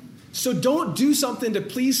 Yeah. So don't do something to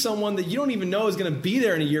please someone that you don't even know is going to be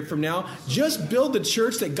there in a year from now. Just build the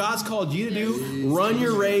church that God's called you to do. Run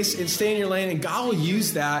your race and stay in your lane. And God will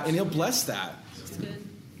use that and he'll bless that. That's good.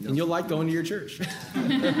 And you'll like going to your church.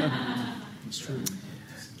 That's true.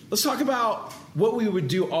 Let's talk about what we would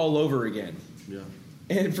do all over again. Yeah.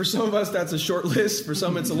 And for some of us, that's a short list. For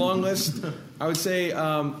some, it's a long list. I would say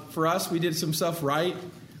for us, we did some stuff right.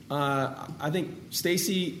 I think,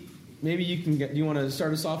 Stacy, maybe you can do you want to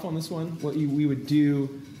start us off on this one? What we would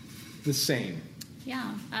do the same.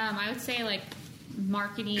 Yeah, I would say like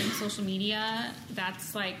marketing, social media,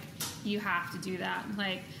 that's like, you have to do that.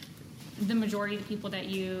 Like the majority of the people that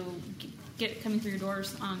you get coming through your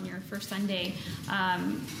doors on your first Sunday,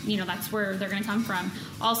 that's where they're going to come from.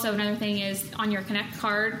 Also, another thing is on your Connect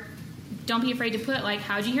card, don't be afraid to put like,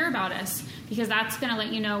 how'd you hear about us? Because that's going to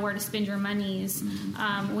let you know where to spend your monies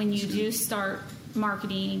when you do start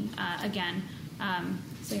marketing again.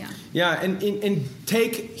 So yeah. Yeah, and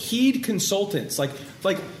take heed consultants. Like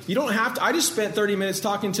you don't have to. I just spent 30 minutes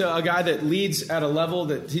talking to a guy that leads at a level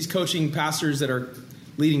that he's coaching pastors that are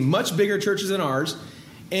leading much bigger churches than ours.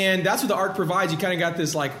 And that's what the ARC provides. You kind of got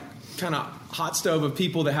this like kind of hot stove of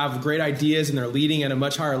people that have great ideas and they're leading at a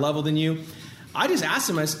much higher level than you. I just asked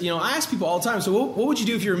them, I ask people all the time, so what would you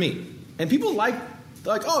do if you were me? And people like,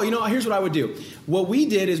 here's what I would do. What we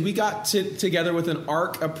did is we got together with an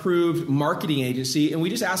ARC-approved marketing agency, and we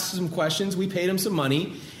just asked some questions. We paid them some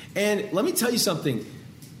money. And let me tell you something.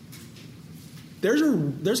 There's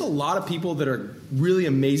a lot of people that are really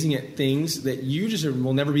amazing at things that you just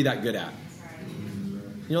will never be that good at.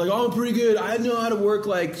 You're like, I'm pretty good. I know how to work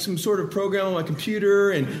like some sort of program on my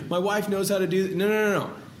computer, and my wife knows how to do it. No.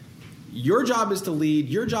 Your job is to lead.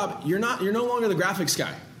 Your job, you're no longer the graphics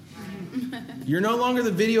guy. You're no longer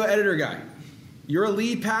the video editor guy. You're a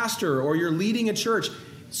lead pastor or you're leading a church.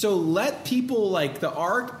 So let people like the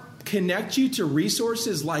ARC connect you to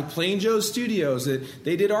resources like Plain Joe's Studios. That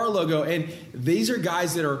they did our logo. And these are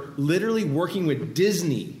guys that are literally working with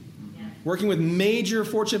Disney, working with major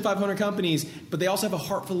Fortune 500 companies, but they also have a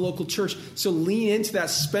heart for the local church. So lean into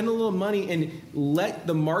that, spend a little money, and let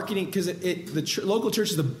the marketing, because the local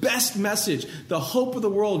church is the best message. The hope of the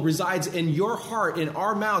world resides in your heart, in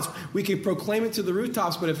our mouths. We can proclaim it to the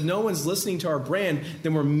rooftops, but if no one's listening to our brand,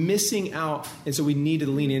 then we're missing out. And so we need to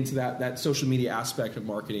lean into that social media aspect of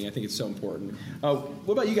marketing. I think it's so important.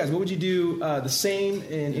 What about you guys? What would you do the same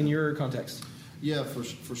in your context? Yeah,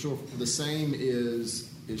 for sure. The same is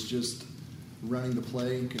just running the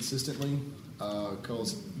play consistently,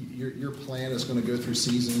 because your plan is going to go through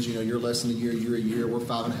seasons. You're less than a year, you're a year, we're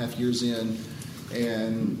 5.5 years in,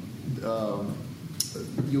 and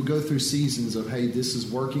you'll go through seasons of, hey, this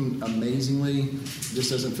is working amazingly,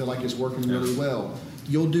 this doesn't feel like it's working really well.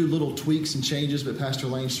 You'll do little tweaks and changes, but Pastor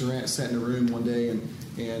Lane Surratt sat in a room one day,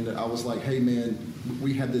 and I was like, hey, man,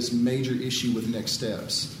 we had this major issue with next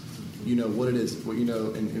steps. What it is,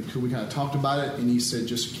 and we kind of talked about it, and he said,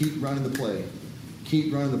 just keep running the play.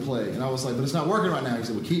 Keep running the play. And I was like, but it's not working right now. He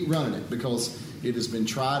said, well, keep running it, because it has been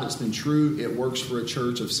tried, it's been true, it works for a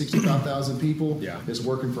church of 65,000 people. Yeah. It's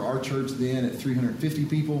working for our church then at 350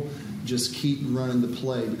 people. Just keep running the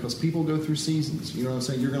play, because people go through seasons. You know what I'm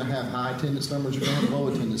saying? You're going to have high attendance numbers, you're going to have low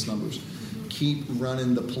attendance numbers. Keep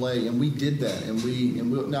running the play. And we did that. And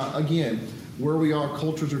we'll, now, again, where we are,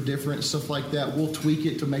 cultures are different, stuff like that. We'll tweak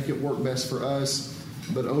it to make it work best for us.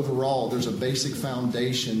 But overall, there's a basic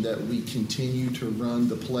foundation that we continue to run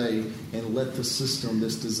the play and let the system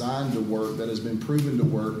that's designed to work, that has been proven to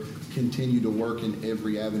work, continue to work in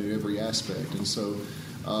every avenue, every aspect. And so,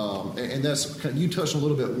 and that's, you touched on a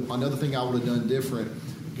little bit. Another thing I would have done different,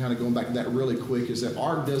 kind of going back to that really quick, is that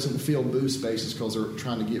ARC doesn't fill booth spaces because they're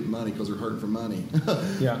trying to get money, because they're hurting for money.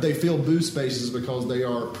 Yeah. They fill booth spaces because they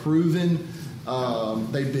are proven,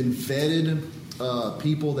 they've been vetted,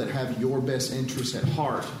 people that have your best interests at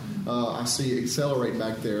heart. I see Accelerate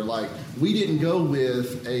back there. Like, we didn't go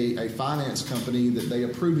with a finance company that they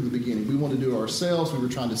approved in the beginning. We wanted to do it ourselves. We were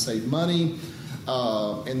trying to save money.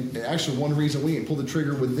 And actually, one reason we didn't pull the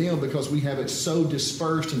trigger with them, because we have it so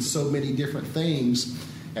dispersed in so many different things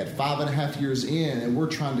at 5.5 years in, and we're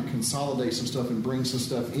trying to consolidate some stuff and bring some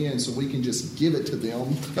stuff in so we can just give it to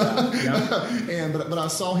them. Yeah. But I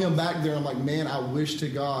saw him back there, and I'm like, man, I wish to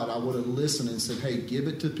God I would have listened and said, hey, give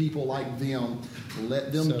it to people like them.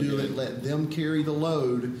 Let them do it. Let them carry the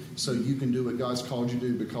load so you can do what God's called you to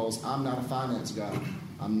do, because I'm not a finance guy.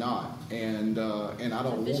 I'm not. And I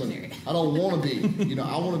don't want to be. I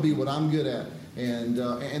want to be what I'm good at.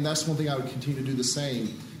 And that's one thing I would continue to do the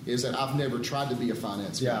same, is that I've never tried to be a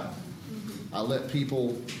finance guy. Yeah. I let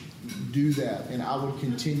people do that, and I would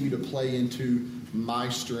continue to play into my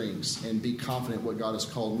strengths and be confident what God has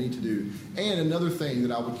called me to do. And another thing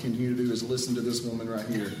that I would continue to do is listen to this woman right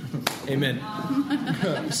here. Amen.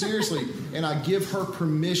 Seriously. And I give her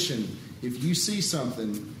permission. If you see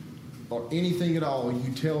something or anything at all,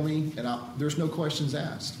 you tell me, and there's no questions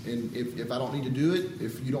asked. And if I don't need to do it,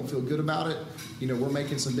 if you don't feel good about it, we're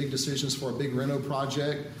making some big decisions for a big reno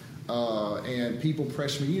project. and people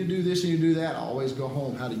pressure me, you need to do this, you need to do that. I always go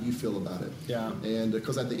home, how do you feel about it? Yeah. And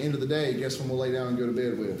because at the end of the day, guess when we'll lay down and go to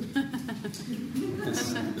bed with?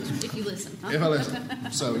 If you listen. If I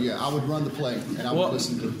listen. So, yeah, I would run the play, and I would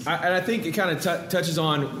listen to it. And I think it kind of touches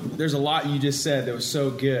on, there's a lot you just said that was so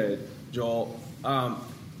good, Joel.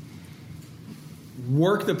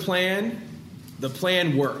 Work the plan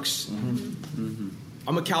works.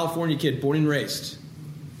 I'm a California kid, born and raised.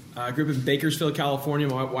 I grew up in Bakersfield, California.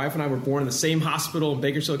 My wife and I were born in the same hospital in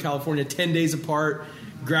Bakersfield, California, 10 days apart.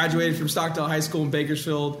 Graduated from Stockdale High School in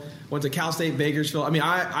Bakersfield. Went to Cal State Bakersfield. I mean,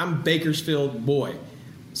 I'm a Bakersfield boy.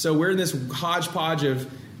 So we're in this hodgepodge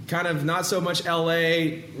of kind of not so much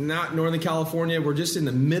L.A., not Northern California. We're just in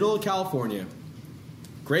the middle of California.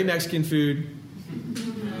 Great Mexican food,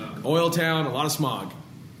 oil town, a lot of smog.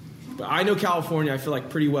 But I know California, I feel like,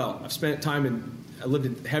 pretty well. I've spent time I lived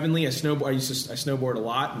in Heavenly. I snowboard a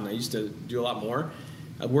lot, and I used to do a lot more.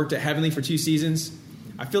 I worked at Heavenly for 2 seasons.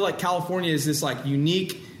 I feel like California is this like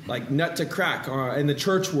unique like nut to crack in the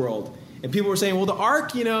church world. And people were saying, well, the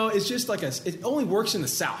Ark, is just like it only works in the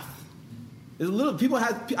South.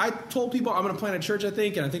 I told people I'm going to plant a church, I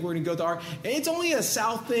think, and I think we're going to go to the Ark. And it's only a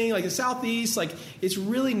South thing, like a Southeast. Like it's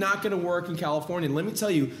really not going to work in California. And let me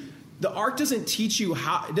tell you, the Ark doesn't teach you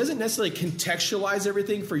it doesn't necessarily contextualize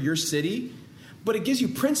everything for your city, but it gives you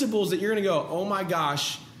principles that you're going to go, oh my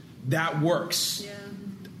gosh, that works. Yeah.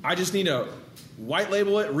 I just need to white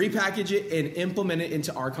label it, repackage it, and implement it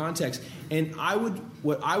into our context. And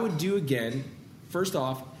what I would do again, first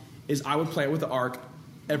off, is I would plant with the Ark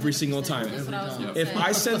every single time. That's what I was gonna If say.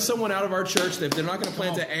 I send someone out of our church, if they're not going to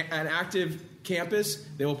plant an active campus,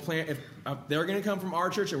 they will plant. If they're going to come from our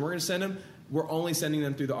church and we're going to send them, we're only sending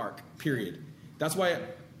them through the Ark. Period. That's why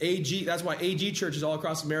AG churches all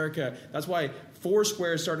across America. That's why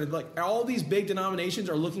Foursquare started. Like all these big denominations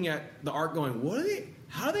are looking at the Ark, going, "What are they?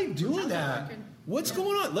 How are they doing that? What's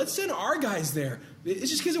going on? Let's send our guys there." It's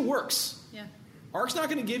just because it works. Yeah. Ark's not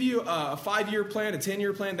going to give you a 5-year plan, a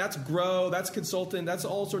 10-year plan. That's grow, that's consultant, that's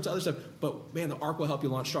all sorts of other stuff. But, man, the Ark will help you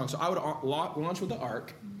launch strong. So I would launch with the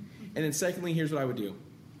Ark. And then secondly, here's what I would do.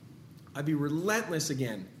 I'd be relentless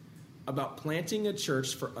again about planting a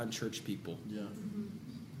church for unchurched people. Yeah.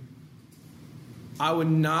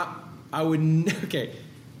 Okay.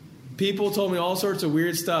 People told me all sorts of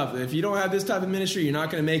weird stuff. If you don't have this type of ministry, you're not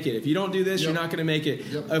going to make it. If you don't do this, you're not going to make it.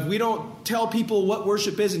 Yep. If we don't tell people what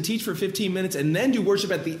worship is and teach for 15 minutes and then do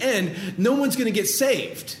worship at the end, no one's going to get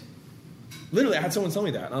saved. Literally, I had someone tell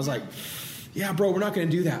me that. And I was like, yeah, bro, we're not going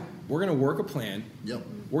to do that. We're going to work a plan. Yep.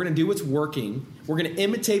 We're going to do what's working. We're going to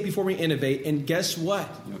imitate before we innovate. And guess what?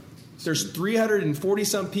 Yep. There's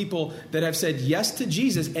 340-some people that have said yes to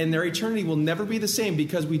Jesus, and their eternity will never be the same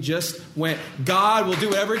because we just went, God will do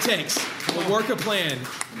whatever it takes. We'll work a plan.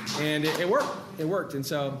 And it worked. It worked. And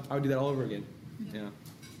so I would do that all over again. Yeah.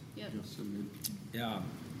 Yep. So good. Yeah.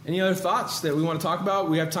 Any other thoughts that we want to talk about?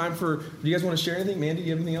 We have time for, do you guys want to share anything? Mandy, do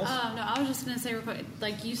you have anything else? No, I was just going to say real quick,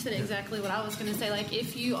 like you said exactly what I was going to say. Like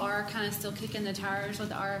if you are kind of still kicking the tires with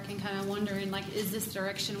the Ark and kind of wondering, like, is this the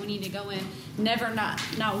direction we need to go in? Not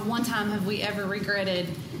one time have we ever regretted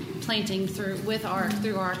planting through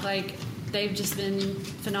Ark. Like they've just been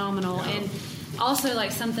phenomenal. Yeah. And also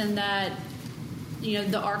like something that,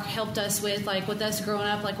 the Ark helped us with us growing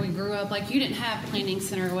up, like we grew up, like you didn't have planning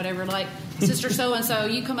center or whatever, like Sister so-and-so,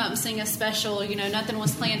 you come up and sing a special, nothing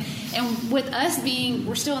was planned. And with us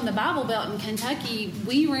we're still in the Bible Belt in Kentucky,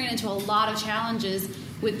 we ran into a lot of challenges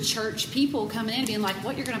with church people coming in being like,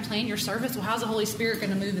 what, you're going to plan your service? Well, how's the Holy Spirit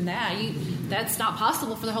going to move in that? That's not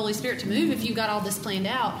possible for the Holy Spirit to move if you've got all this planned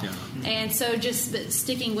out. Yeah. And so just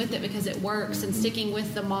sticking with it because it works and sticking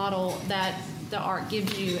with the model that the Ark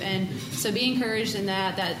gives you. And so be encouraged in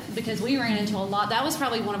that because we ran into a lot. That was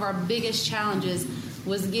probably one of our biggest challenges,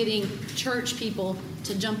 was getting church people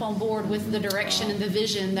to jump on board with the direction and the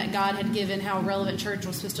vision that God had given how Relevant Church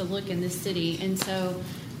was supposed to look in this city. And so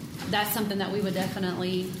that's something that we would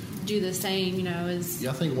definitely do the same, is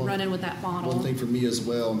running with that model. One thing for me as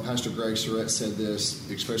well, and Pastor Greg Surratt said this,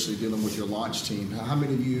 especially dealing with your launch team. How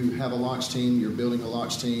many of you have a launch team? You're building a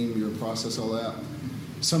launch team, you're in process, all that.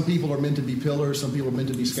 Some people are meant to be pillars, some people are meant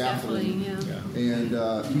to be scaffolding. And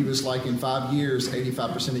he was like, in 5 years,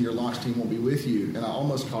 85% of your launch team won't be with you. And I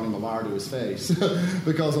almost called him a liar to his face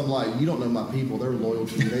because I'm like, you don't know my people. They're loyal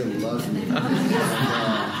to me. They love me.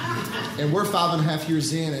 And we're 5.5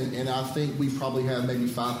 years in, and I think we probably have maybe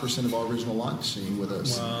 5% of our original launch team with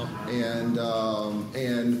us. Wow.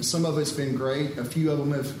 And some of it's been great. A few of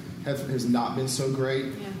them has not been so great.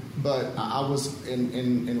 Yeah. But I was,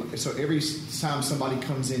 and so every time somebody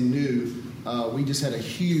comes in new, we just had a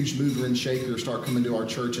huge mover and shaker start coming to our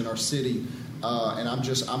church in our city. and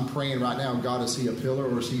I'm praying right now, God, is he a pillar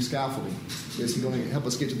or is he scaffolding? Is he going to help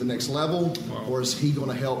us get to the next level, or is he going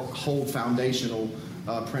to help hold foundational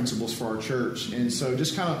principles for our church? And so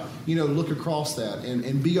just kind of, look across that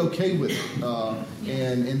and be okay with it,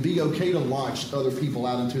 and be okay to launch other people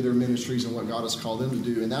out into their ministries and what God has called them to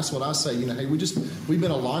do. And that's what I say, hey, we've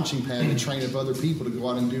been a launching pad to train up other people to go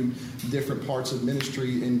out and do different parts of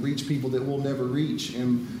ministry and reach people that we'll never reach,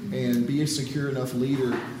 and be a secure enough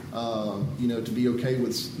leader to be okay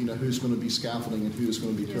with, who's going to be scaffolding and who's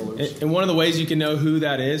going to be pillars. And one of the ways you can know who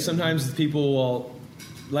that is, sometimes people will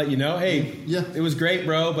let you know, hey, it was great,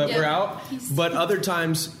 bro, but we're out. But other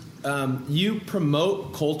times, you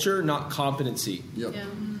promote culture, not competency. Yep. Yeah.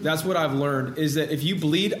 That's what I've learned, is that if you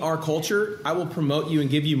bleed our culture, I will promote you and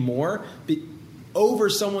give you more over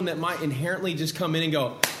someone that might inherently just come in and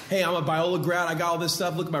go, hey, I'm a Biola grad, I got all this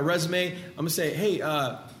stuff, look at my resume. I'm going to say, hey,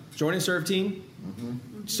 join a serve team,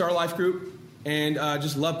 start a life group, and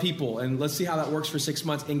just love people, and let's see how that works for 6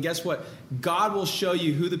 months. And guess what? God will show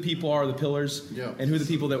you who the people are, the pillars, and who the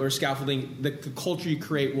people that we're scaffolding. The culture you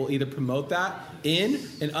create will either promote that in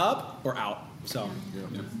and up or out. So,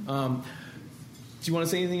 do you want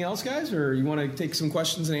to say anything else, guys, or you want to take some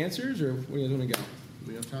questions and answers, or where do you guys want to go?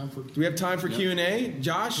 Do we have time for Q&A?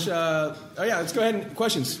 Josh? Let's go ahead and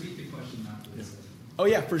questions. Repeat the question after this. Oh,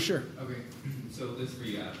 yeah, for sure. Okay, so this is for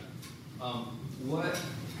you, Adam.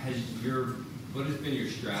 What has been your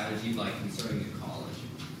strategy like concerning the college?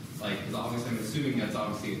 Like, because obviously I'm assuming that's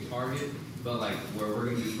obviously a target, but like where we're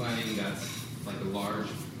going to be planning, that's like there's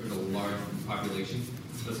a large population.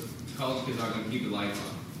 But college kids aren't going to keep the lights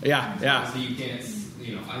on. Yeah. So you can't,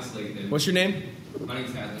 isolate them. What's your name? My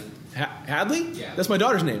name's Hadley. Hadley? Yeah. That's my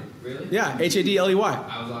daughter's name. Really? Yeah, Hadley. I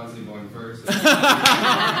was obviously born first.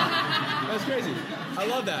 That's crazy. I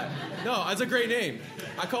love that. No, that's a great name.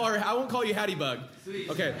 I won't call you Hattie Bug. Sweet.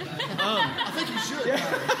 Okay. I think you should. Yeah.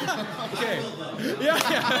 Okay. Yeah.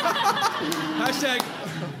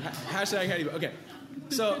 Hashtag Hattie Bug. Okay.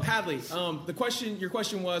 So Hadley, your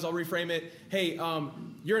question was, I'll reframe it. Hey,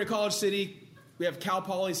 you're in a college city. We have Cal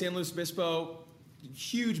Poly, San Luis Obispo,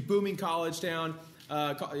 huge booming college town.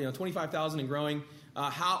 25,000 and growing.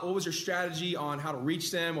 What was your strategy on how to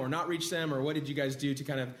reach them or not reach them, or what did you guys do to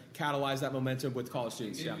kind of catalyze that momentum with college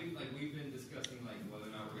students? We've been discussing whether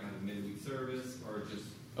or not we're going to have a midweek service or just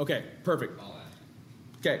perfect. all that.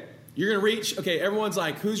 Okay, you're going to reach. Okay, everyone's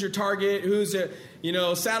like, who's your target? Who's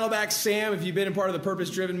Saddleback Sam? If you've been a part of the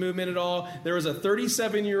purpose-driven movement at all, there was a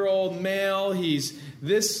 37-year-old male. He's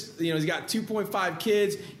he's got 2.5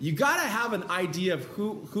 kids. You got to have an idea of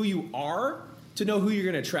who you are to know who you're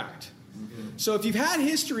going to attract. So if you've had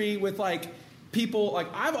history with people,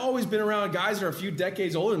 I've always been around guys that are a few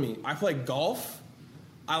decades older than me. I play golf.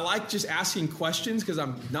 I like just asking questions because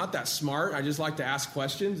I'm not that smart. I just like to ask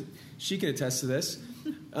questions. She can attest to this.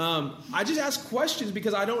 I just ask questions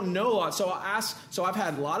because I don't know a lot. So I ask. So I've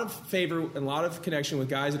had a lot of favor and a lot of connection with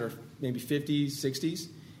guys that are maybe 50s, 60s.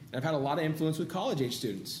 And I've had a lot of influence with college-age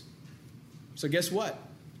students. So guess what?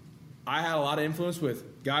 I had a lot of influence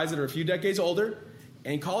with guys that are a few decades older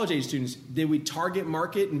and college-age students. Did we target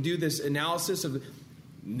market and do this analysis of?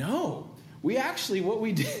 No. What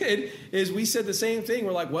we did is we said the same thing.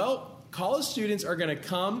 We're like, well, college students are going to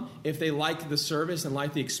come if they like the service and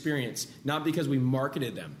like the experience, not because we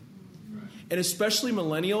marketed them. Right. And especially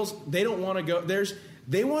millennials, they don't want to go.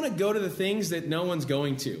 They want to go to the things that no one's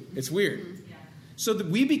going to. It's weird. Yeah. So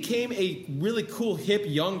we became a really cool, hip,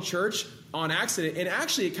 young church on accident, and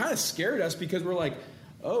actually it kind of scared us because we're like,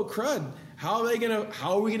 oh crud, how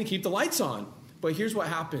are we gonna keep the lights on? But here's what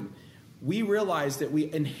happened. We realized that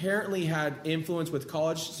we inherently had influence with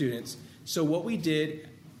college students. So what we did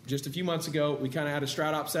just a few months ago, we kind of had a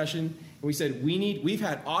strat op session, and we said we've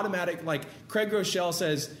had automatic, Craig Rochelle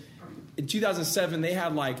says in 2007 they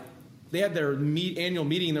had their annual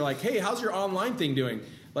meeting, and they're like, hey, how's your online thing doing?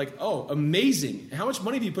 Oh, amazing. How much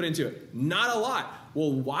money have you put into it? Not a lot.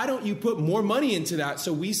 Well, why don't you put more money into that?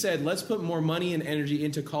 So we said, let's put more money and energy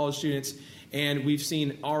into college students. And we've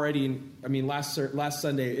seen already, last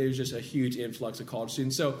Sunday, it was just a huge influx of college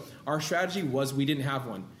students. So our strategy was we didn't have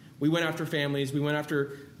one. We went after families. We went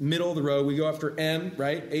after middle of the road. We go after M,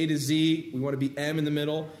 right? A to Z. We want to be M in the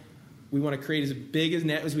middle. We want to create as big a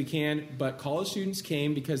net as we can. But college students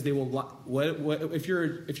came because they will, if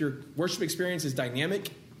your worship experience is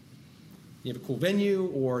dynamic, you have a cool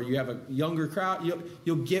venue, or you have a younger crowd,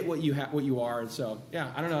 you'll get what you are. And so,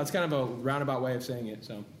 yeah, I don't know. It's kind of a roundabout way of saying it.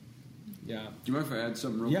 So, yeah. Do you mind if I add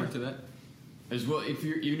something real quick to that? As well, if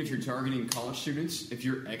you're targeting college students, if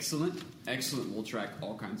you're excellent will attract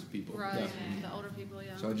all kinds of people. Right, the older people,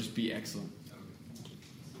 yeah. So just be excellent.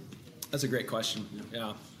 That's a great question.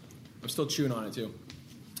 Yeah. I'm still chewing on it too.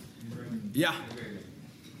 Yeah.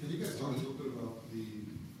 Can you guys talk a little bit about the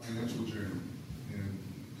financial journey? And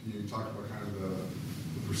you talked about kind of the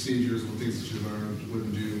procedures and things that you learned,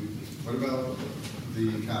 wouldn't do. What about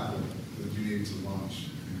the capital that you need to launch?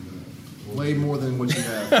 Way more than what you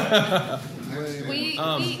have.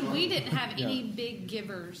 We didn't have any big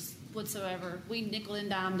givers whatsoever. We nickel and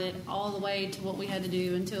dimed it all the way to what we had to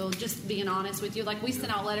do until, just being honest with you, like we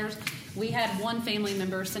sent out letters. We had one family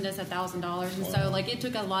member send us $1,000, and so like it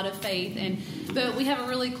took a lot of faith. But we have a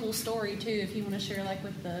really cool story too, if you want to share, like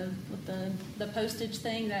with the postage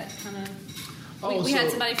thing that kind of. We had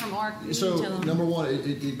somebody from ARC. So number one,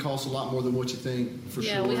 it costs a lot more than what you think, for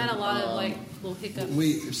sure. Yeah, we had a lot of little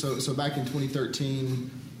hiccups. So back in 2013,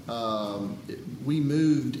 we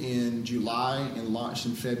moved in July and launched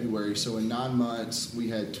in February. So in 9 months, we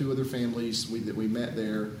had 2 other families that we met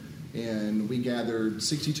there, and we gathered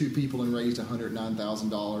 62 people and raised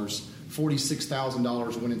 $109,000.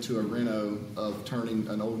 $46,000 went into a reno of turning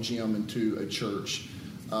an old gym into a church.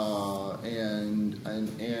 And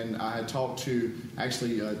I had talked to,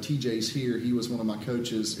 actually, TJ's here. He was one of my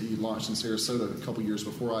coaches. He launched in Sarasota a couple years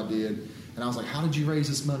before I did. And I was like, how did you raise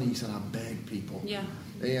this money? He said, I begged people. Yeah.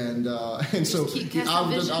 And so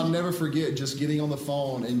I'll never forget just getting on the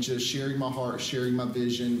phone and just sharing my heart, sharing my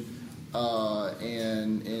vision,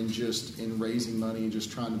 and just in raising money and just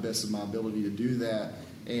trying the best of my ability to do that.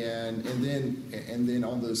 And then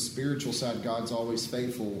on the spiritual side, God's always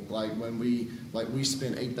faithful. Like when we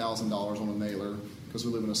spent $8,000 on a mailer because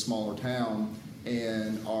we live in a smaller town,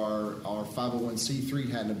 and our 501c3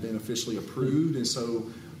 hadn't been officially approved, and so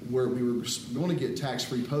we were going to get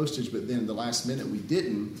tax-free postage, but then at the last minute we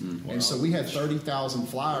didn't. Wow. And so we had 30,000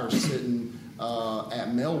 flyers sitting at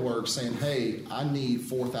MailWorks saying, hey, I need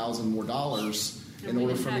 $4,000 more in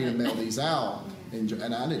order for me to mail these out. And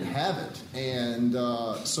I didn't have it. And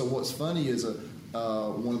so what's funny is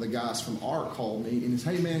one of the guys from ARC called me and he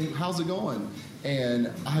said, hey, man, how's it going?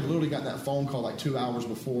 And I had literally gotten that phone call like 2 hours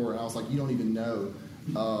before, and I was like, you don't even know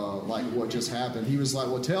like what just happened. He was like,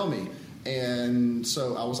 well, tell me. And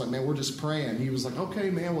so I was like, man, we're just praying. He was like,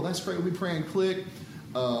 okay, man, well, that's great. We'll be praying. Click.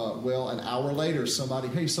 Well, an hour later, somebody,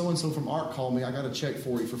 hey, so-and-so from ARC called me. I got a check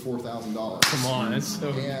for you for $4,000. Come on. That's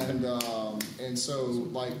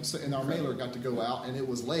so and our mailer got to go out, and it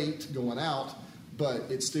was late going out, but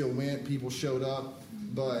it still went. People showed up,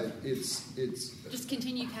 but it's just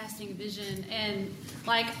continue casting vision. And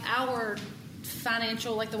like our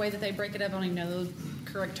financial, like the way that they break it up, I don't even know the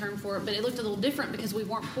correct term for it, but it looked a little different because we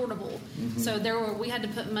weren't portable. Mm-hmm. So we had to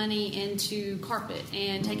put money into carpet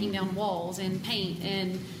and taking down walls and paint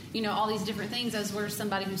and all these different things, as where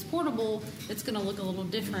somebody who's portable, it's going to look a little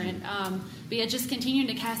different. But yeah, just continuing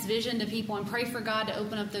to cast vision to people and pray for God to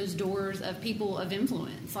open up those doors of people of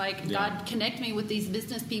influence. God, connect me with these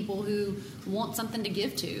business people who want something to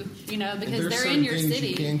give to, because they're in your city.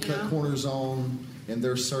 You can cut corners on. And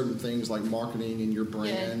there's certain things like marketing and your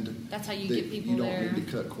brand. That's how you get people there. You don't need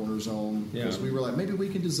to cut corners on. Because we were like, maybe we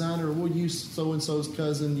can design it, or we'll use so-and-so's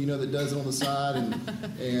cousin, that does it on the side. And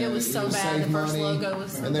it was so bad. The first logo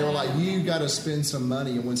was so bad. And they were like, you got to spend some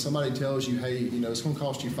money. And when somebody tells you, hey, it's going to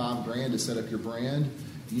cost you $5,000 to set up your brand,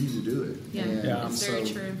 you need to do it. Yeah, it's very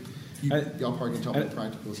true. Y'all probably can talk about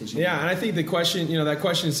practical. And I think the question, that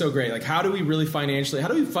question is so great. Like, how do we really how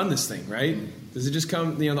do we fund this thing, right? Mm-hmm. Does it just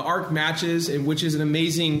come, the ARC matches, which is an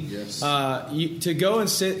amazing, to go and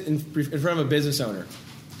sit in front of a business owner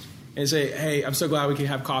and say, hey, I'm so glad we can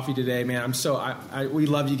have coffee today, man. We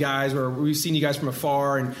love you guys, or we've seen you guys from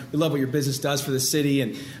afar, and we love what your business does for the city.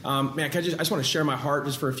 And man, I just want to share my heart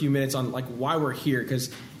just for a few minutes on like why we're here, because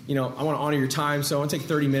I want to honor your time, so I want to take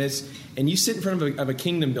 30 minutes, and you sit in front of a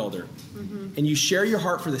kingdom builder, mm-hmm. and you share your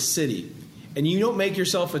heart for the city. And you don't make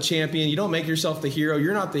yourself a champion. You don't make yourself the hero.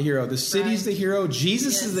 You're not the hero. The city's the hero.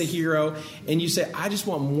 Jesus is the hero. And you say, I just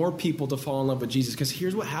want more people to fall in love with Jesus, because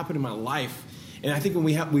here's what happened in my life. And I think when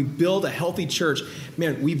we build a healthy church,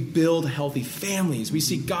 man, we build healthy families. We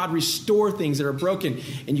see God restore things that are broken.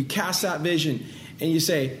 And you cast that vision. And you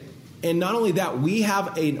say, and not only that, we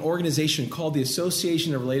have an organization called the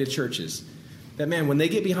Association of Related Churches. That, man, when they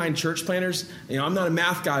get behind church planners, I'm not a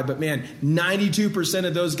math guy, but man, 92%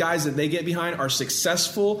 of those guys that they get behind are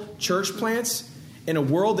successful church plants. In a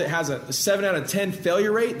world that has a 7 out of 10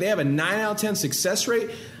 failure rate, they have a 9 out of 10 success rate.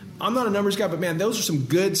 I'm not a numbers guy, but man, those are some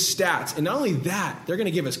good stats. And not only that, they're going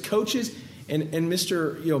to give us coaches and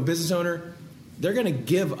Mr. Business owner, they're going to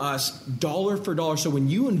give us dollar for dollar. So when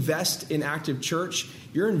you invest in Active Church,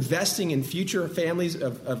 you're investing in future families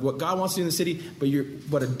of what God wants to do in the city,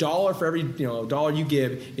 but a dollar for every dollar you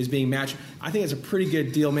give is being matched. I think it's a pretty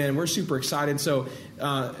good deal, man. We're super excited. So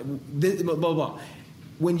blah, blah, blah.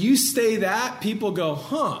 when you say that, people go,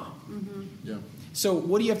 huh. Mm-hmm. Yeah. So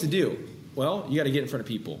what do you have to do? Well, you got to get in front of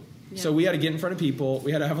people. Yeah. So we had to get in front of people.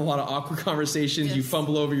 We had to have a lot of awkward conversations. Yes. You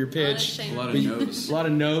fumble over your pitch. A lot of no's. A lot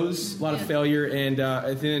of no's, a lot of failure. And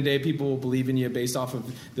at the end of the day, people will believe in you based off of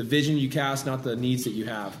the vision you cast, not the needs that you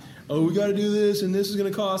have. Oh, we got to do this, and this is going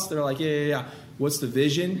to cost. They're like, yeah. What's the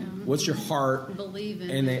vision? Yeah. What's your heart? Believe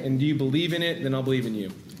in it. And do you believe in it? Then I'll believe in you.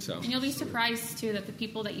 So. And you'll be surprised, too, that the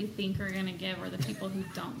people that you think are going to give are the people who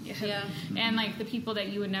don't give. Yeah. And, like, the people that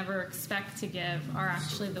you would never expect to give are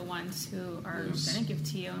actually the ones who are going to give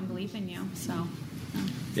to you and believe in you. So,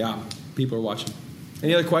 yeah, people are watching.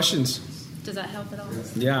 Any other questions? Does that help at all?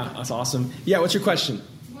 Yeah, that's awesome. Yeah, what's your question?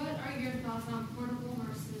 What are your thoughts on portable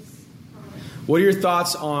versus permanent? What are your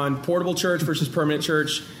thoughts on portable church versus permanent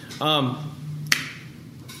church?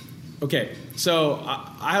 Okay, so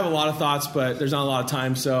I have a lot of thoughts, but there's not a lot of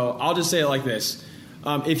time, so I'll just say it like this.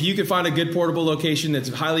 If you can find a good portable location that's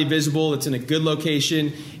highly visible, that's in a good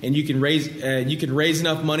location, and you can raise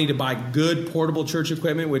enough money to buy good portable church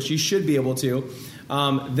equipment, which you should be able to,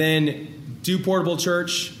 then do portable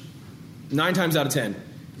church 9 times out of 10.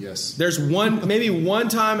 Yes. There's maybe one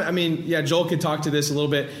time, Joel could talk to this a little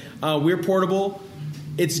bit. We're portable.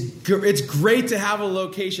 It's great to have a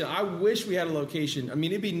location. I wish we had a location.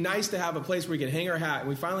 It'd be nice to have a place where we can hang our hat. And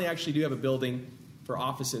we finally actually do have a building for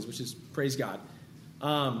offices, which is, praise God.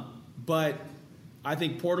 But I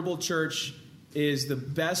think portable church is the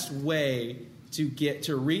best way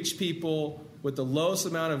to reach people with the lowest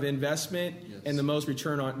amount of investment and the best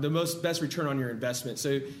return on your investment.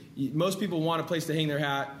 So most people want a place to hang their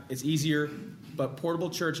hat. It's easier, but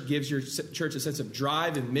portable church gives your church a sense of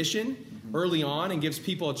drive and mission early on and gives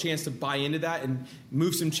people a chance to buy into that and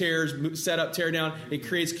move some chairs, set up, tear down. It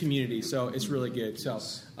creates community, so it's really good. So,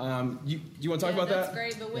 you want to talk about that? That's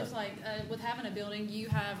great, but with with having a building, you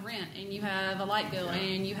have rent and you have a light bill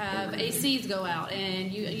and you have ACs go out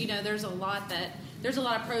and you know there's a lot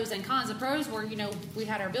of pros and cons. The pros were we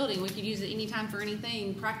had our building, we could use it anytime for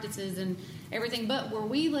anything, practices and everything. But where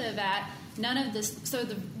we live at, none of this. So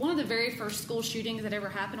one of the very first school shootings that ever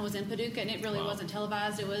happened was in Paducah, and it really wasn't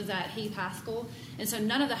televised. It was at Heath High School, and so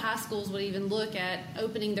none of the high schools would even look at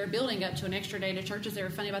opening their building up to an extra day to churches. They were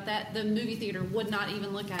funny about that. The movie theater would not even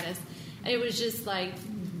look at us. It was just like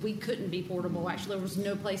we couldn't be portable. Actually, there was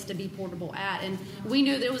no place to be portable at, and we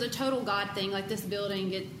knew that it was a total God thing. Like this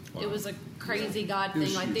building, it was a crazy God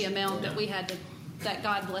thing. Like the amount that we had to, that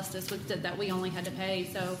God blessed us with, that we only had to pay.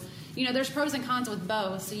 So. There's pros and cons with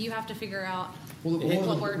both, so you have to figure out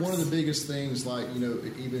what works. One of the biggest things,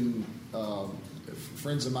 even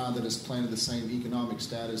friends of mine that has planted the same economic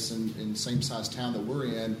status in same size town that we're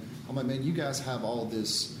in, I'm like, man, you guys have all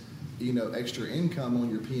this, extra income on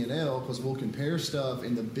your P&L because we'll compare stuff,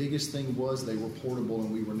 and the biggest thing was they were portable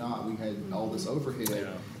and we were not. We had all this overhead.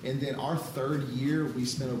 Yeah. And then our third year, we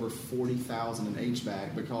spent over $40,000 in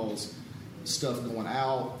HVAC because stuff going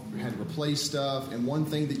out, we had to replace stuff, and one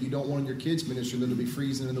thing that you don't want in your kids' ministry, they'll be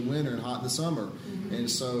freezing in the winter and hot in the summer. Mm-hmm. And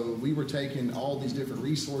so we were taking all these different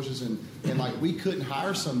resources, and we couldn't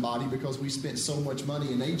hire somebody because we spent so much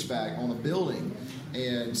money in HVAC on a building.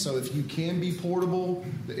 And so if you can be portable,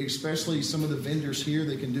 especially some of the vendors here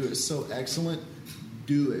that can do it so excellent,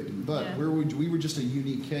 do it. But we were just a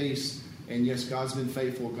unique case, and yes, God's been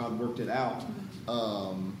faithful, God worked it out.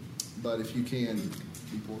 But if you can,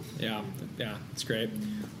 yeah, it's great.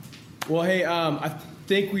 Well, hey, I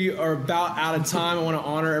think we are about out of time. I want to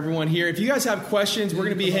honor everyone here. If you guys have questions, we're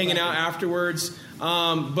going to be hanging out afterwards.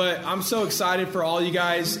 But I'm so excited for all you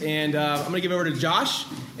guys, and I'm going to give it over to Josh.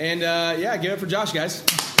 And give it for Josh, guys.